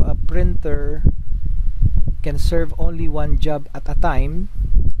although a printer can serve only one job at a time,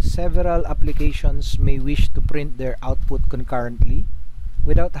 several applications may wish to print their output concurrently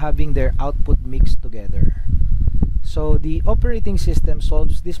without having their output mixed together. So the operating system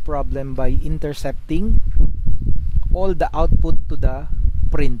solves this problem by intercepting all the output to the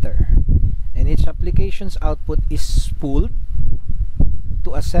printer, and each application's output is spooled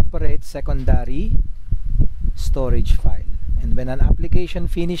to a separate secondary storage file. And when an application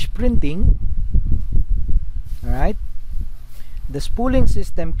finishes printing, alright, the spooling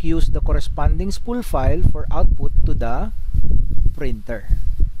system queues the corresponding spool file for output to the printer,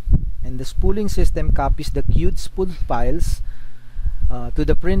 and the spooling system copies the queued spool files to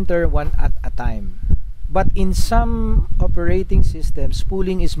the printer one at a time. But in some operating systems,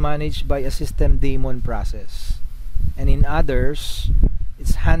 spooling is managed by a system daemon process, and in others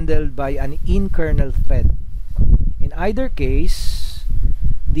it's handled by an in-kernel thread. In either case,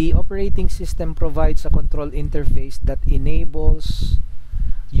 the operating system provides a control interface that enables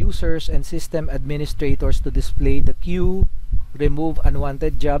users and system administrators to display the queue, remove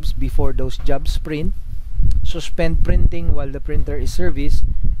unwanted jobs before those jobs print, suspend printing while the printer is serviced,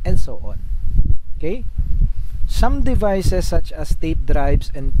 and so on. Okay? Some devices such as tape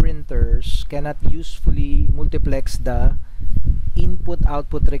drives and printers cannot usefully multiplex the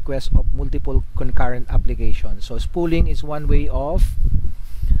input-output requests of multiple concurrent applications. So spooling is one way of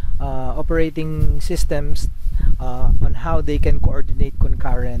operating systems on how they can coordinate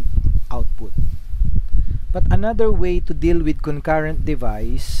concurrent output. But another way to deal with concurrent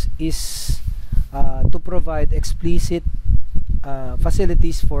device is to provide explicit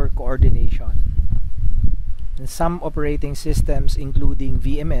facilities for coordination. And some operating systems, including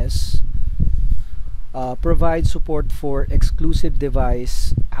VMS, provide support for exclusive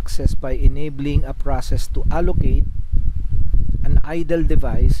device access by enabling a process to allocate an idle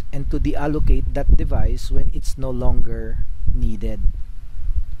device and to deallocate that device when it's no longer needed.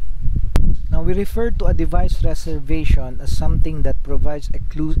 Now, we refer to a device reservation as something that provides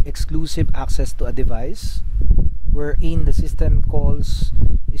exclusive access to a device, wherein the system calls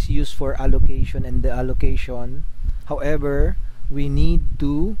is used for allocation and deallocation. However, we need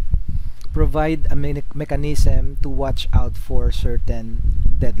to provide a mechanism to watch out for certain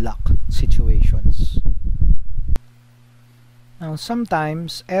deadlock situations. Now,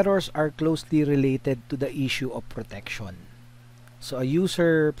 sometimes errors are closely related to the issue of protection. So a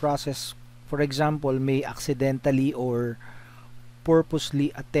user process, for example, may accidentally or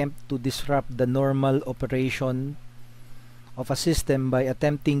purposely attempt to disrupt the normal operation of a system by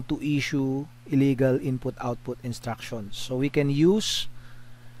attempting to issue illegal input-output instructions. So we can use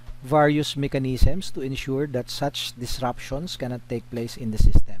various mechanisms to ensure that such disruptions cannot take place in the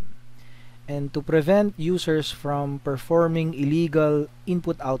system. And to prevent users from performing illegal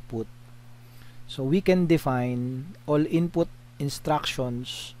input-output, so we can define all input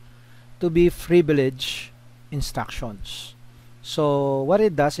instructions to be privileged instructions. So what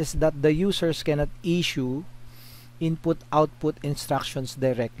it does is that the users cannot issue input-output instructions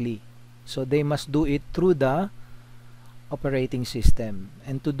directly. So they must do it through the operating system.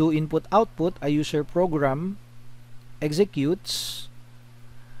 And to do input-output, a user program executes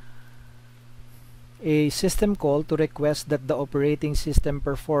a system call to request that the operating system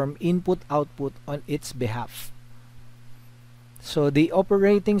perform input-output on its behalf. So the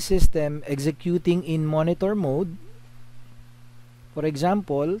operating system executing in monitor mode, for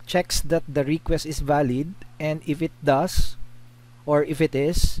example, checks that the request is valid, and if it does, or if it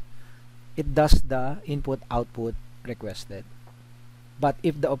is, it does the input-output requested. But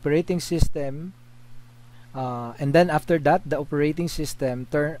if the operating system and then after that the operating system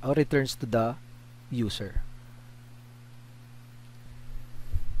returns to the user.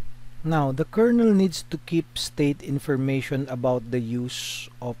 Now, the kernel needs to keep state information about the use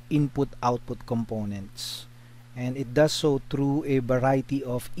of input-output components, and it does so through a variety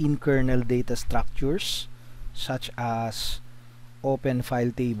of in-kernel data structures such as open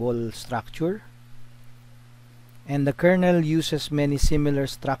file table structure. And the kernel uses many similar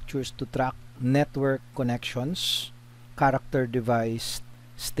structures to track network connections, character device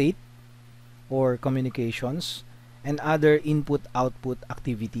state or communications, and other input-output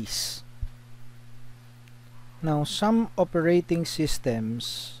activities. Now, some operating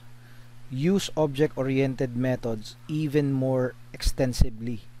systems use object-oriented methods even more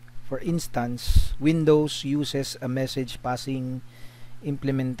extensively. For instance, Windows uses a message passing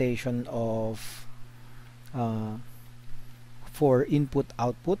implementation of for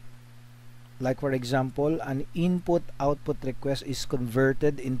input-output. Like for example, an input-output request is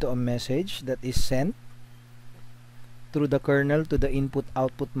converted into a message that is sent through the kernel to the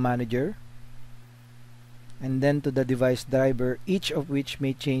input-output manager and then to the device driver, each of which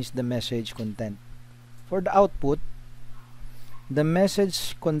may change the message content. For the output, the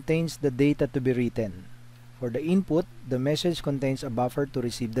message contains the data to be written. For the input, the message contains a buffer to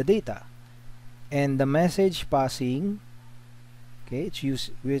receive the data. And the message passing,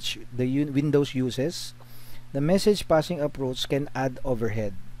 which the Windows uses, the message passing approach can add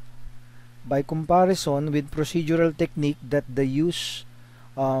overhead. By comparison with procedural technique that the use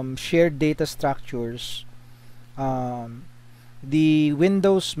shared data structures, the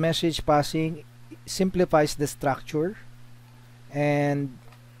Windows message passing simplifies the structure and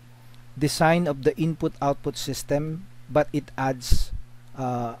design of the input-output system, but it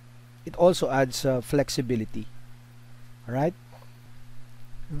also adds flexibility. Alright?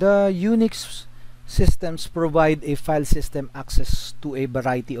 The Unix systems provide a file system access to a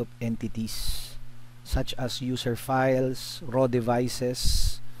variety of entities such as user files, raw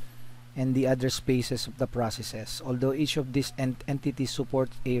devices, and the other spaces of the processes. Although each of these entities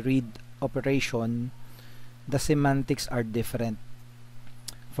supports a read operation, the semantics are different.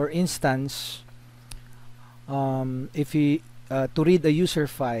 For instance, if you to read a user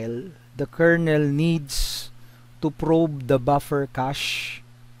file, the kernel needs to probe the buffer cache,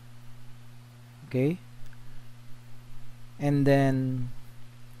 and then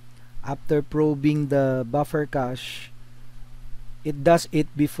after probing the buffer cache, it does it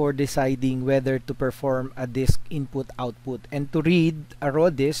before deciding whether to perform a disk input-output. And to read a raw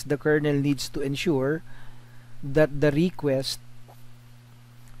disk, the kernel needs to ensure that the request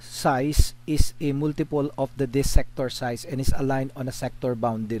size is a multiple of the disk sector size and is aligned on a sector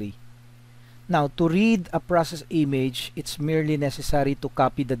boundary. Now, to read a process image, it's merely necessary to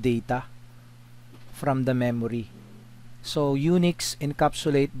copy the data from the memory. So Unix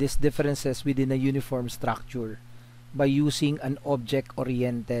encapsulates these differences within a uniform structure by using an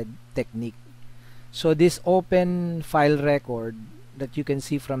object-oriented technique. So this open file record that you can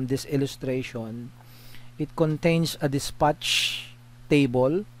see from this illustration, it contains a dispatch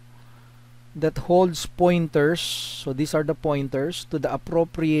table that holds pointers. So these are the pointers to the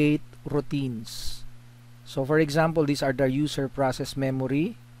appropriate routines. So for example, these are the user process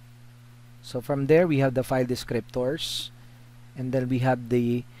memory. So from there we have the file descriptors, and then we have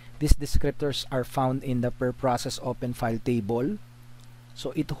these descriptors are found in the per process open file table.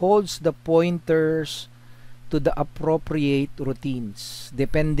 So it holds the pointers to the appropriate routines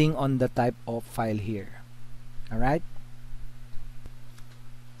depending on the type of file here. Alright?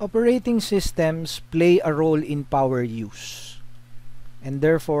 Operating systems play a role in power use, and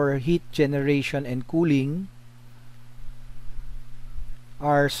therefore heat generation and cooling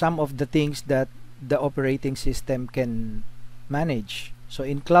are some of the things that the operating system can manage. So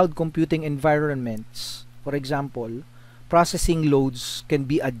in cloud computing environments, for example, processing loads can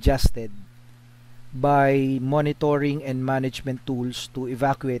be adjusted by monitoring and management tools to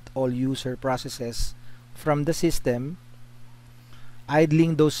evacuate all user processes from the system,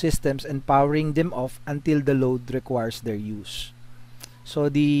 idling those systems and powering them off until the load requires their use. So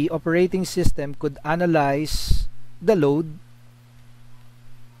the operating system could analyze the load,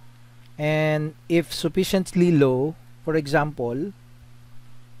 and if sufficiently low, for example,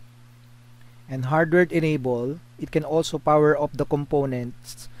 and hardware enabled, it can also power up the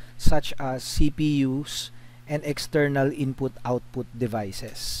components such as CPUs and external input-output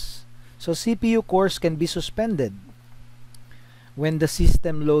devices. So CPU cores can be suspended when the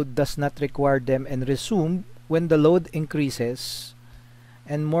system load does not require them and resumed when the load increases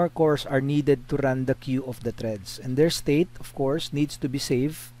and more cores are needed to run the queue of the threads. And their state, of course, needs to be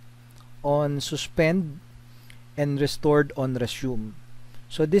saved on suspend and restored on resume.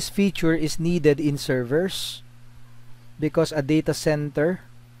 So this feature is needed in servers because a data center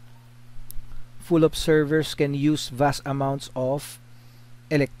full of servers can use vast amounts of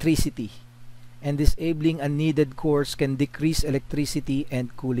electricity, and disabling unneeded cores can decrease electricity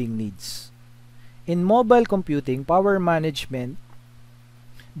and cooling needs. In mobile computing, power management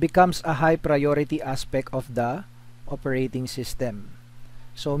becomes a high priority aspect of the operating system.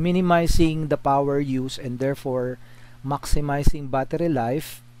 So minimizing the power use and therefore maximizing battery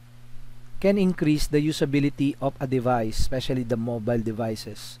life can increase the usability of a device, especially the mobile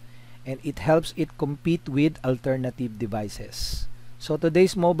devices, and it helps it compete with alternative devices. So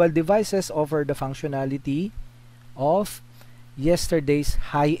today's mobile devices offer the functionality of yesterday's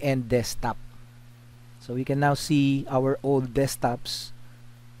high-end desktop. So we can now see our old desktops,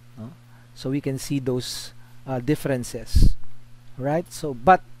 so we can see those differences, right? So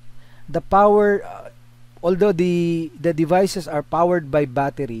but the power, although the devices are powered by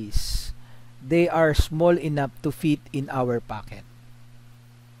batteries, they are small enough to fit in our pocket.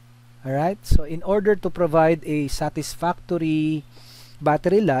 Alright, so in order to provide a satisfactory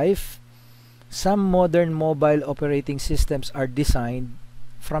battery life, some modern mobile operating systems are designed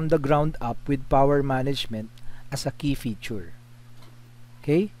from the ground up with power management as a key feature.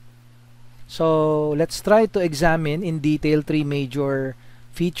 Okay, so let's try to examine in detail three major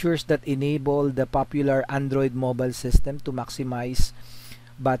features that enable the popular Android mobile system to maximize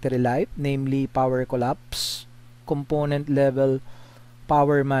battery life, namely power collapse, component level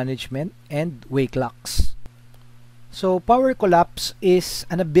power management, and wake locks. So power collapse is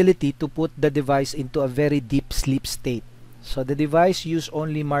an ability to put the device into a very deep sleep state. So the device uses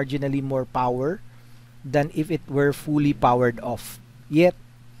only marginally more power than if it were fully powered off, yet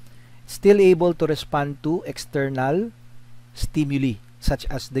still able to respond to external stimuli such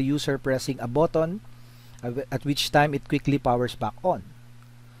as the user pressing a button, at which time it quickly powers back on.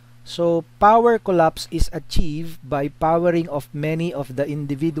 So power collapse is achieved by powering off many of the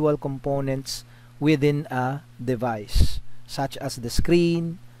individual components within a device, such as the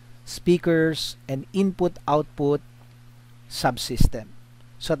screen, speakers, and input-output subsystem,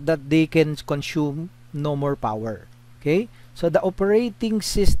 so that they can consume no more power. Okay, so the operating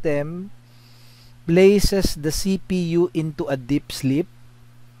system places the CPU into a deep sleep.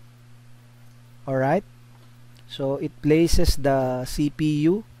 Alright, so it places the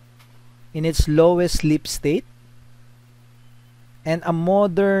CPU in its lowest sleep state, and a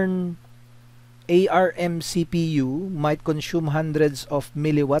modern ARM CPU might consume hundreds of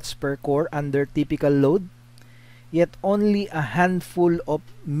milliwatts per core under typical load, yet only a handful of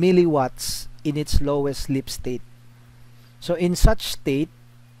milliwatts in its lowest sleep state. So in such state,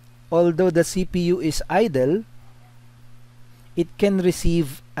 although the CPU is idle, it can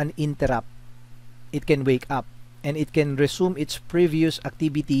receive an interrupt. It can wake up and it can resume its previous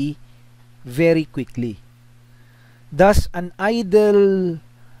activity very quickly. Thus, an idle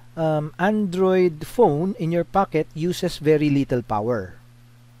Android phone in your pocket uses very little power,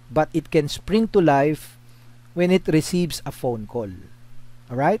 but it can spring to life when it receives a phone call.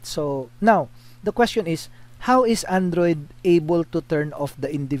 Alright, so now the question is, how is Android able to turn off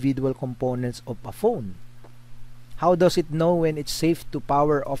the individual components of a phone? How does it know when it's safe to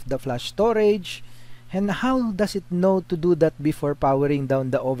power off the flash storage? And how does it know to do that before powering down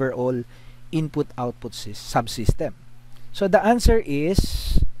the overall input-output subsystem? So the answer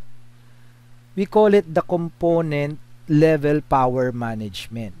is, we call it the component level power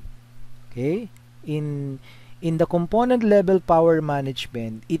management. Okay? In the component level power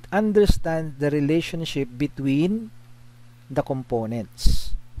management, it understands the relationship between the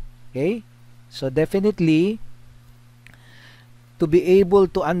components. Okay? So definitely, to be able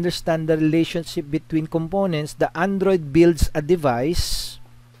to understand the relationship between components, the Android builds a device.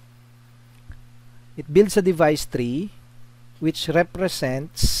 It builds a device tree which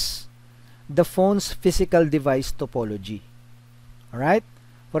represents the phone's physical device topology. Alright?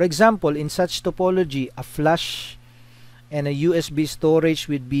 For example, in such topology, a flash and a USB storage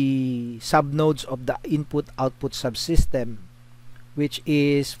would be subnodes of the input-output subsystem, which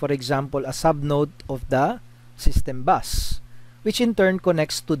is, for example, a subnode of the system bus, which in turn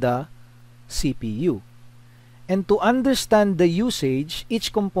connects to the CPU. And to understand the usage,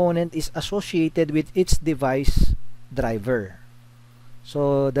 each component is associated with its device driver.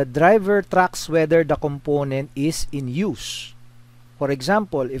 So the driver tracks whether the component is in use. For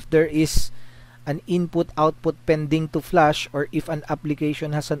example, if there is an input-output pending to flash, or if an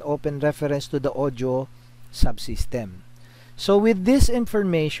application has an open reference to the audio subsystem. So with this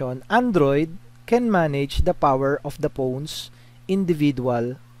information, Android can manage the power of the phone's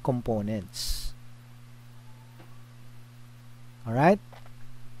individual components. Alright?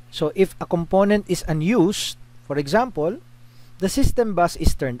 So if a component is unused, for example, the system bus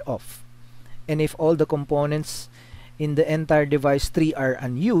is turned off. And if all the components in the entire device tree are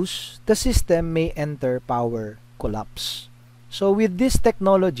unused, the system may enter power collapse. So with these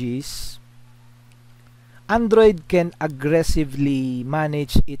technologies, Android can aggressively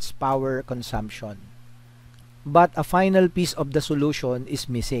manage its power consumption. But a final piece of the solution is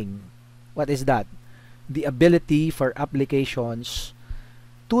missing. What is that? The ability for applications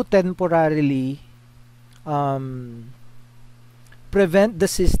to temporarily prevent the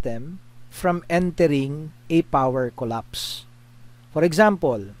system from entering a power collapse. For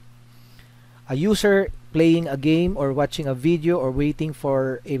example, a user playing a game or watching a video or waiting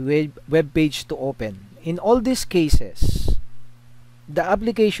for a web page to open. In all these cases, the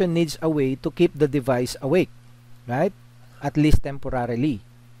application needs a way to keep the device awake, right? At least temporarily.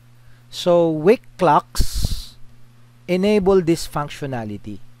 So wake clocks enable this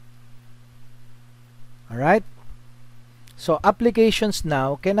functionality. Alright? So applications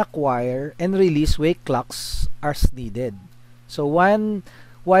now can acquire and release wake clocks as needed. So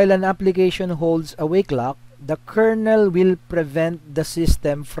while an application holds a wake clock, the kernel will prevent the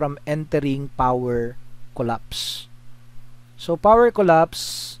system from entering power collapse. So power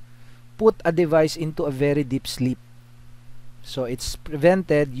collapse put a device into a very deep sleep. So it's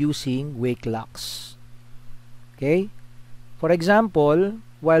prevented using wake locks. Okay? For example,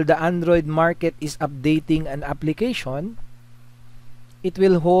 while the Android market is updating an application, it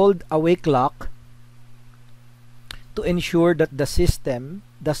will hold a wake lock to ensure that the system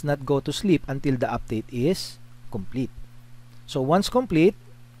does not go to sleep until the update is complete. So once complete,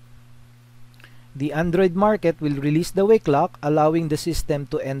 the Android market will release the wake lock, allowing the system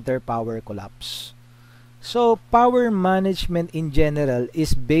to enter power collapse. So power management in general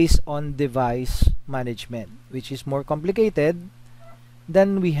is based on device management, which is more complicated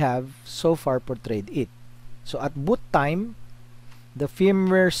than we have so far portrayed it. So at boot time, the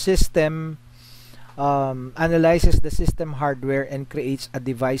firmware system analyzes the system hardware and creates a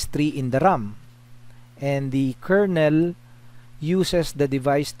device tree in the RAM. And the kernel uses the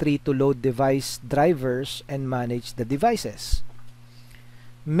device tree to load device drivers and manage the devices.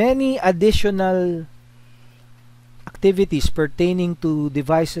 Many additional activities pertaining to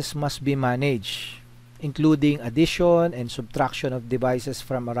devices must be managed, including addition and subtraction of devices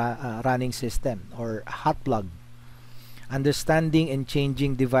from a running system or a hot plug, understanding and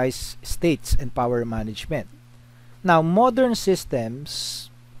changing device states, and power management. Now, modern systems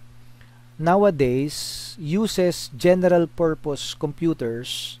nowadays uses general purpose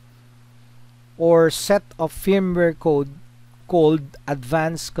computers or set of firmware code called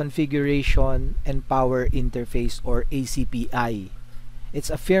Advanced Configuration and Power Interface, or ACPI. It's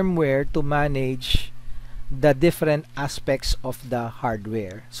a firmware to manage the different aspects of the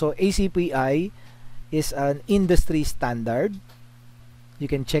hardware. So ACPI is an industry standard. You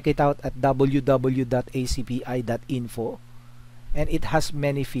can check it out at www.acpi.info, and it has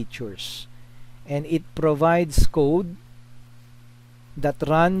many features, and it provides code that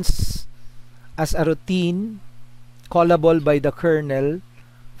runs as a routine callable by the kernel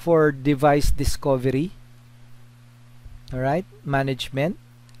for device discovery, alright, management,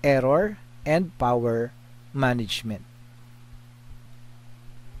 error, and power management.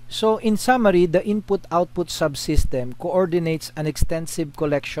 So in summary, the input-output subsystem coordinates an extensive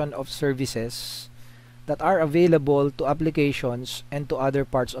collection of services that are available to applications and to other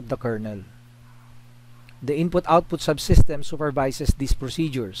parts of the kernel. The input-output subsystem supervises these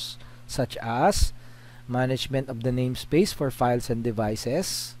procedures, such as management of the namespace for files and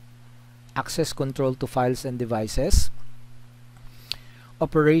devices, access control to files and devices,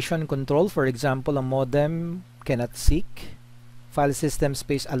 operation control, for example, a modem cannot seek, file system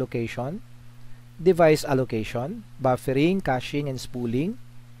space allocation, device allocation, buffering, caching, and spooling,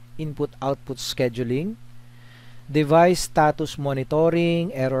 input-output scheduling, device status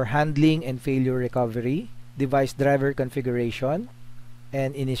monitoring, error handling, and failure recovery, device driver configuration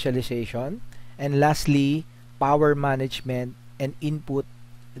and initialization, and lastly, power management and input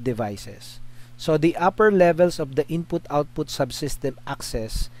devices. So the upper levels of the input-output subsystem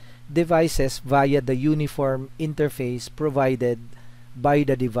access devices via the uniform interface provided by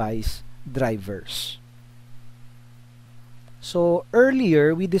the device drivers. So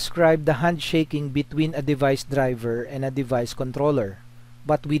earlier we described the handshaking between a device driver and a device controller,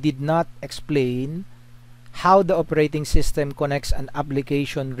 but we did not explain how the operating system connects an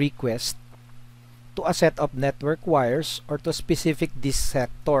application request to a set of network wires or to a specific disk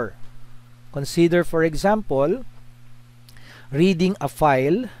sector. Consider, for example, reading a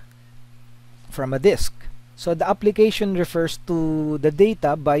file from a disk. So the application refers to the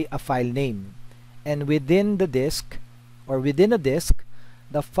data by a file name, and within the disk or within a disk,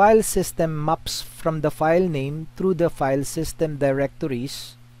 the file system maps from the file name through the file system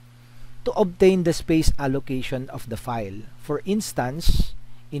directories to obtain the space allocation of the file. For instance,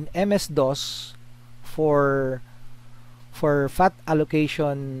 in MS-DOS, for FAT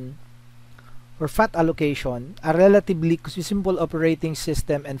allocation, a relatively simple operating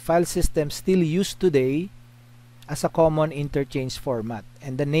system and file system still used today as a common interchange format,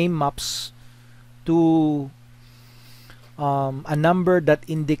 and the name maps to a number that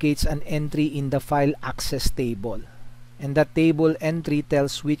indicates an entry in the file access table, and that table entry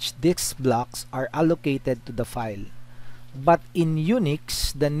tells which disk blocks are allocated to the file. But in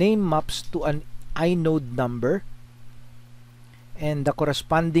Unix, the name maps to an inode number, and the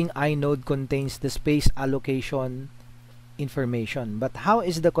corresponding inode contains the space allocation information. But how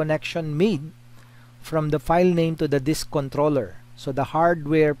is the connection made from the file name to the disk controller? So the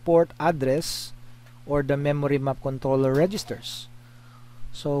hardware port address or the memory map controller registers.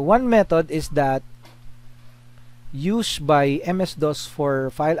 So one method is that used by MS-DOS for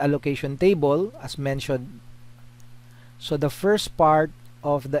file allocation table, as mentioned. So the first part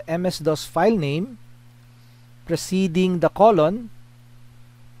of the MS-DOS file name preceding the colon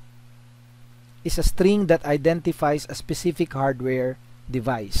is a string that identifies a specific hardware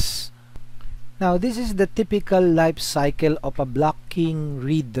device. Now this is the typical life cycle of a blocking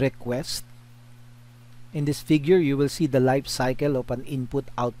read request. In this figure, you will see the life cycle of an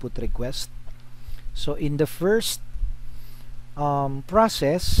input-output request. So in the first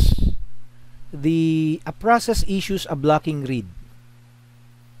process, a process issues a blocking read.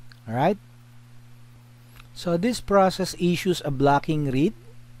 Alright? So this process issues a blocking read,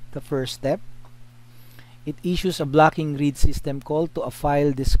 the first step. It issues a blocking read system call to a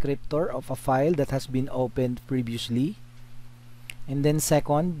file descriptor of a file that has been opened previously. And then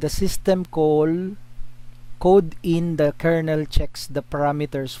second, the system code in the kernel checks the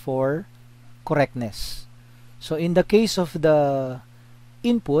parameters for correctness. So in the case of the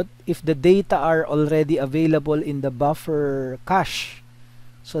input, if the data are already available in the buffer cache,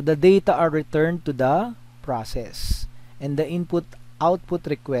 so the data are returned to the process, and the input-output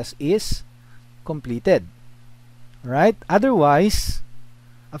request is completed. Right? Otherwise,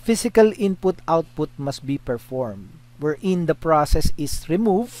 a physical input-output must be performed, wherein the process is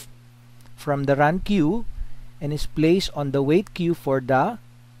removed from the run queue and is placed on the wait queue for the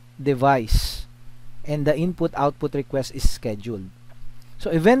device, and the input-output request is scheduled. So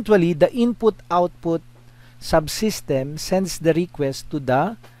eventually, the input-output subsystem sends the request to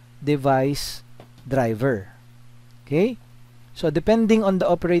the device driver. Okay? So depending on the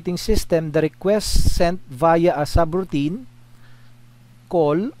operating system, the request sent via a subroutine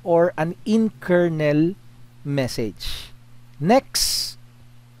call or an in-kernel message. Next,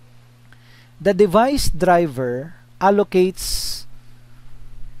 the device driver allocates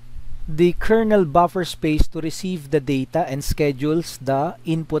the kernel buffer space to receive the data and schedules the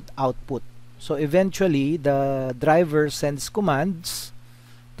input-output. So eventually, the driver sends commands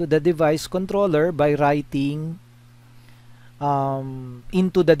to the device controller by writing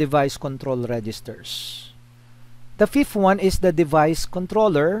into the device control registers. The fifth one is the device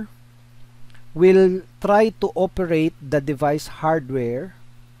controller will try to operate the device hardware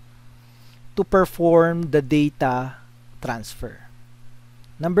to perform the data transfer.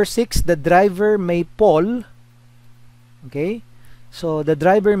 Number 6, the driver may poll. Okay, so the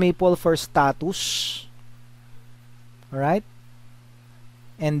driver may poll for status, alright,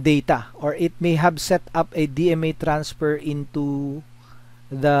 and data, or it may have set up a DMA transfer into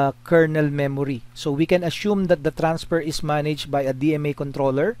the kernel memory. So we can assume that the transfer is managed by a DMA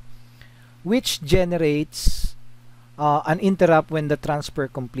controller, which generates an interrupt when the transfer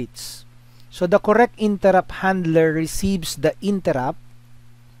completes. So the correct interrupt handler receives the interrupt.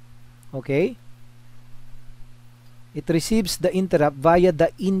 Okay, it receives the interrupt via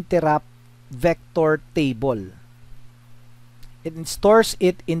the interrupt vector table. It stores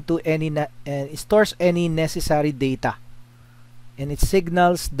it into any stores any necessary data, and it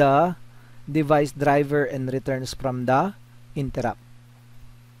signals the device driver and returns from the interrupt.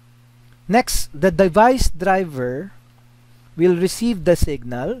 Next, the device driver will receive the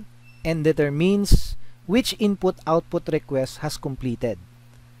signal and determines which input-output request has completed.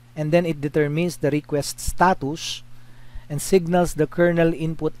 And then it determines the request status and signals the kernel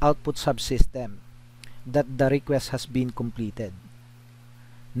input-output subsystem that the request has been completed.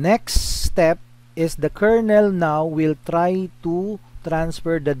 Next step is the kernel now will try to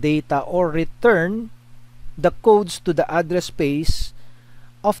transfer the data or return the codes to the address space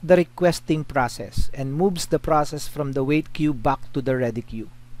of the requesting process and moves the process from the wait queue back to the ready queue.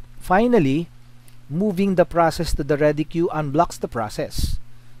 Finally, moving the process to the ready queue unblocks the process.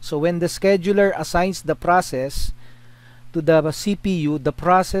 So when the scheduler assigns the process to the CPU, the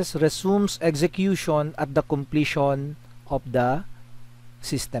process resumes execution at the completion of the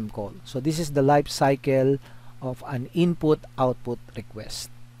system call. So this is the life cycle of an input-output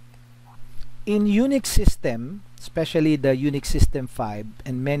request. In Unix system, especially the Unix System 5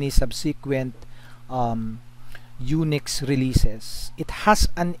 and many subsequent Unix releases, it has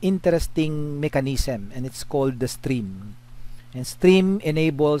an interesting mechanism, and it's called the stream. And stream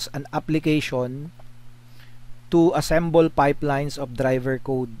enables an application to assemble pipelines of driver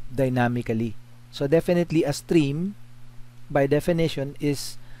code dynamically. So definitely a stream, by definition,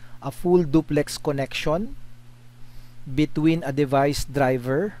 is a full duplex connection between a device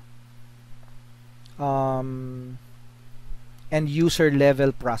driver and user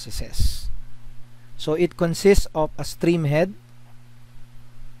level processes. So it consists of a stream head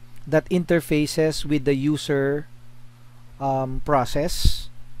that interfaces with the user process,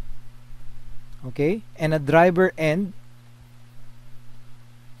 okay, and a driver end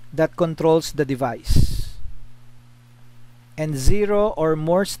that controls the device, and 0 or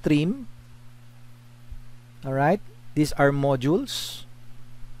more stream. All right, these are modules,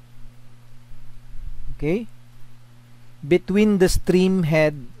 okay, between the stream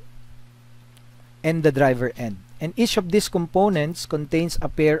head and the driver end, and each of these components contains a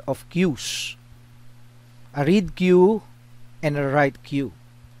pair of queues, a read queue and a write queue.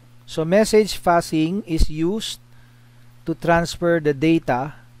 So message fuzzing is used to transfer the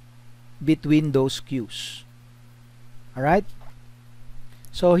data between those queues. Alright,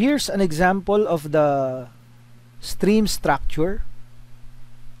 so here's an example of the stream structure.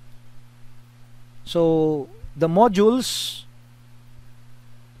 So the modules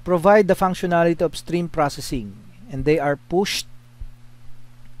provide the functionality of stream processing, and they are pushed,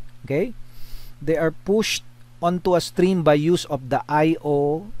 okay, they are pushed onto a stream by use of the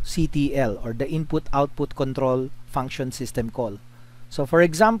IOCTL, or the input-output control function system call. So for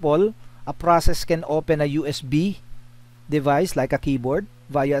example, a process can open a USB device like a keyboard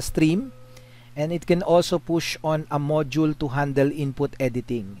via a stream, and it can also push on a module to handle input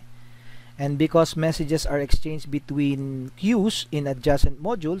editing. And because messages are exchanged between queues in adjacent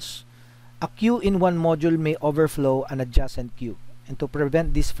modules, a queue in one module may overflow an adjacent queue. And to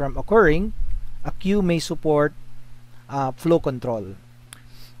prevent this from occurring, a queue may support flow control.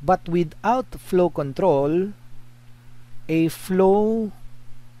 But without flow control, a flow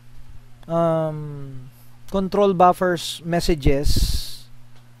control buffers messages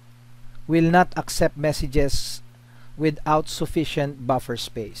will not accept messages without sufficient buffer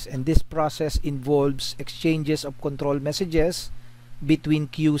space, and this process involves exchanges of control messages between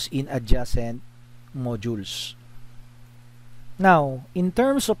queues in adjacent modules. Now, in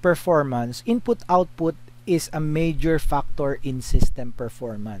terms of performance, input-output is a major factor in system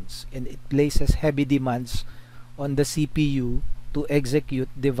performance, and it places heavy demands on the CPU to execute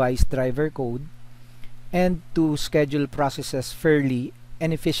device driver code and to schedule processes fairly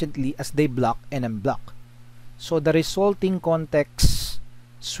and efficiently as they block and unblock. So the resulting context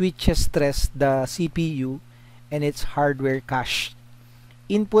switches stress the CPU and its hardware cache.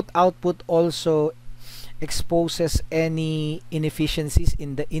 Input-output also exposes any inefficiencies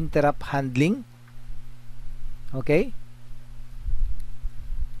in the interrupt handling. Okay?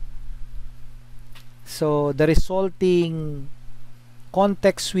 So the resulting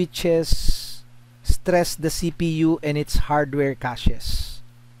context switches stress the CPU and its hardware caches.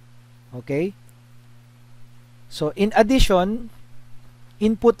 Okay? So in addition,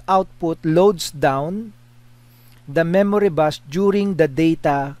 input-output loads down the memory bus during the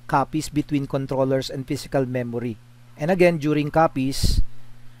data copies between controllers and physical memory, and again during copies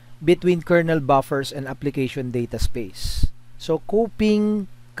between kernel buffers and application data space. So coping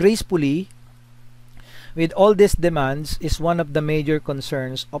gracefully with all these demands is one of the major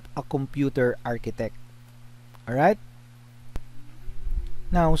concerns of a computer architect. Alright?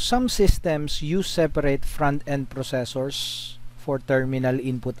 Now, some systems use separate front-end processors for terminal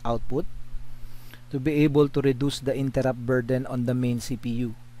input-output to be able to reduce the interrupt burden on the main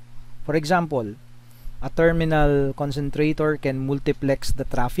CPU. For example, a terminal concentrator can multiplex the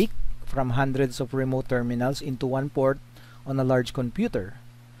traffic from hundreds of remote terminals into one port on a large computer.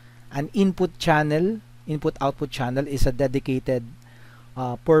 An input-output channel is a dedicated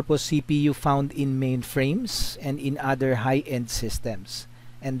purpose CPU found in mainframes and in other high-end systems.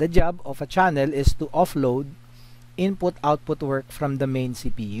 And the job of a channel is to offload input-output work from the main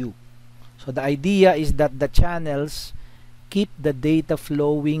CPU. So the idea is that the channels keep the data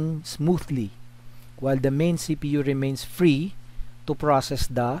flowing smoothly while the main CPU remains free to process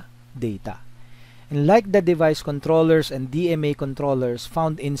the data. And like the device controllers and DMA controllers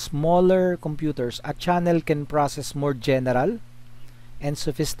found in smaller computers, a channel can process more general and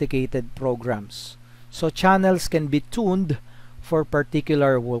sophisticated programs. So channels can be tuned for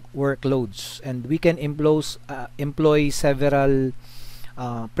particular workloads, and we can employ several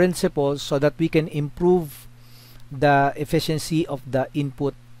principles so that we can improve the efficiency of the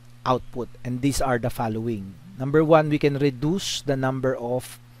input-output, and these are the following. Number one, we can reduce the number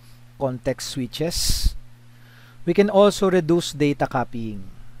of context switches. We can also reduce data copying.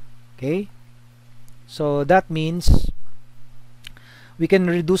 Okay, so that means we can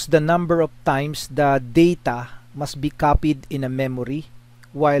reduce the number of times the data must be copied in a memory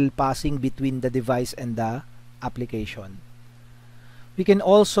while passing between the device and the application. We can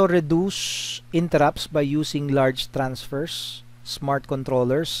also reduce interrupts by using large transfers, smart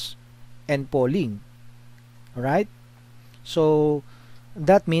controllers, and polling. Alright? So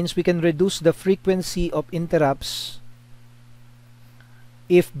that means we can reduce the frequency of interrupts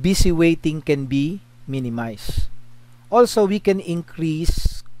if busy waiting can be minimized. Also, we can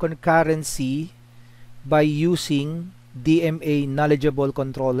increase concurrency by using DMA knowledgeable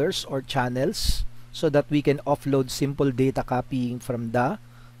controllers or channels so that we can offload simple data copying from the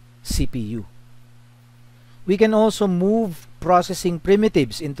CPU. We can also move processing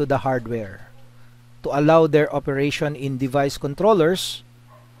primitives into the hardware to allow their operation in device controllers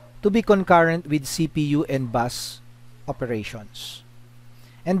to be concurrent with CPU and bus operations.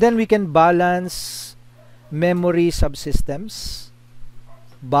 And then we can balance memory subsystems,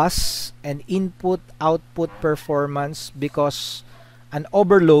 bus, and input-output performance, because an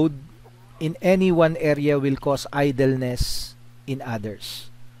overload in any one area will cause idleness in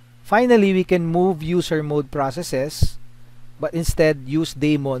others. Finally, we can move user mode processes, but instead use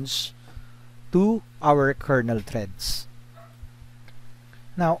daemons to our kernel threads.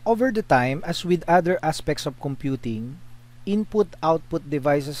 Now, over the time, as with other aspects of computing, input-output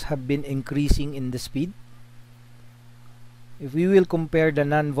devices have been increasing in the speed. If we will compare the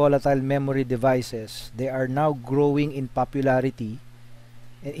non-volatile memory devices, they are now growing in popularity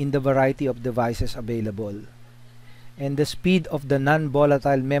in the variety of devices available. And the speed of the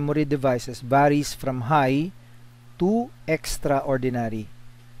non-volatile memory devices varies from high to extraordinary.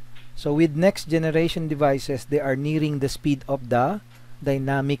 So with next generation devices, they are nearing the speed of the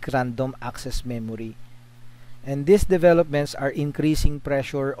dynamic random access memory. And these developments are increasing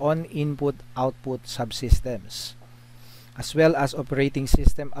pressure on input-output subsystems. as well as operating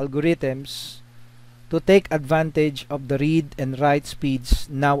system algorithms to take advantage of the read and write speeds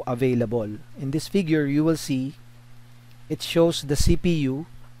now available. In this figure, you will see it shows the CPU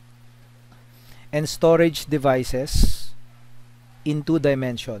and storage devices in two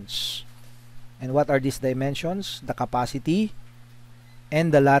dimensions. And what are these dimensions? The capacity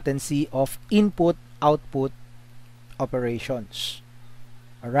and the latency of input-output operations.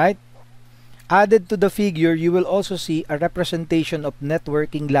 Alright? Added to the figure, you will also see a representation of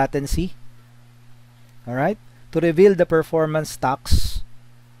networking latency. Alright? To reveal the performance stacks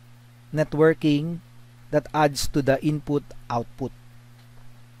networking that adds to the input-output.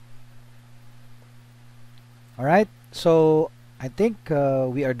 Alright? So, I think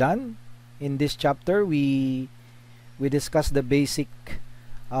we are done. In this chapter, we discussed the basic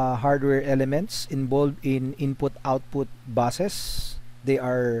hardware elements involved in input-output buses. They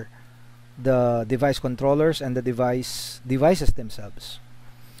are the device controllers and the devices themselves.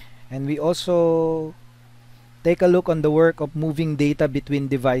 And we also take a look on the work of moving data between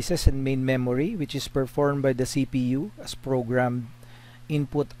devices and main memory, which is performed by the CPU as programmed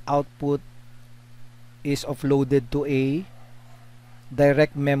input-output is offloaded to a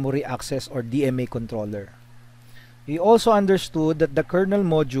direct memory access or DMA controller. We also understood that the kernel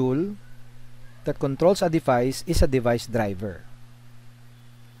module that controls a device is a device driver.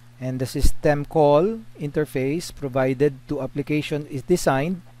 And the system call interface provided to application is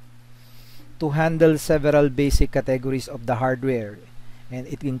designed to handle several basic categories of the hardware. And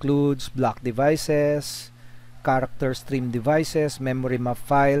it includes block devices, character stream devices, memory map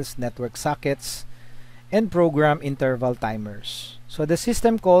files, network sockets, and program interval timers. So the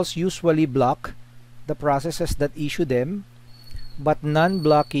system calls usually block the processes that issue them, but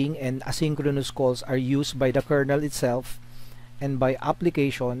non-blocking and asynchronous calls are used by the kernel itself and by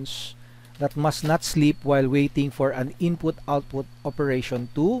applications that must not sleep while waiting for an input-output operation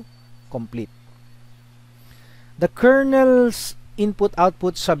to complete. The kernel's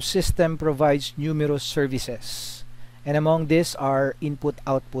input-output subsystem provides numerous services, and among these are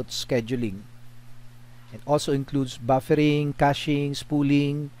input-output scheduling. It also includes buffering, caching,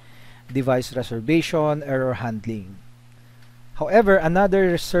 spooling, device reservation, error handling. However,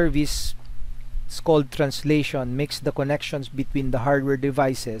 another service called translation makes the connections between the hardware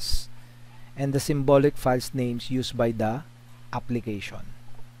devices and the symbolic files names used by the application.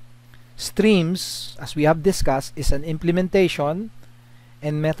 Streams, as we have discussed, is an implementation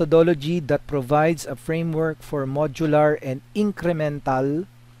and methodology that provides a framework for modular and incremental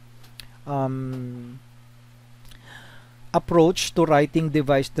approach to writing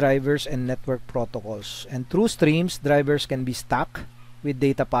device drivers and network protocols. And through streams, drivers can be stacked with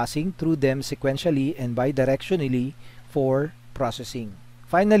data passing through them sequentially and bidirectionally for processing.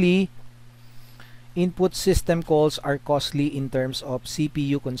 Finally, input system calls are costly in terms of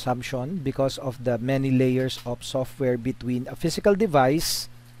CPU consumption because of the many layers of software between a physical device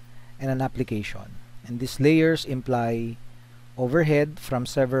and an application. And these layers imply overhead from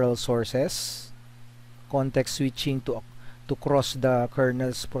several sources, context switching to cross the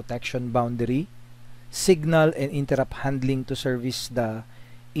kernel's protection boundary, signal and interrupt handling to service the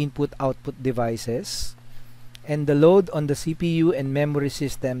input-output devices, and the load on the CPU and memory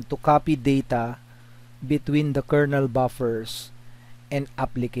system to copy data between the kernel buffers and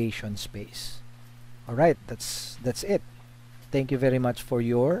application space. Alright, that's it. Thank you very much for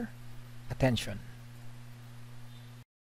your attention.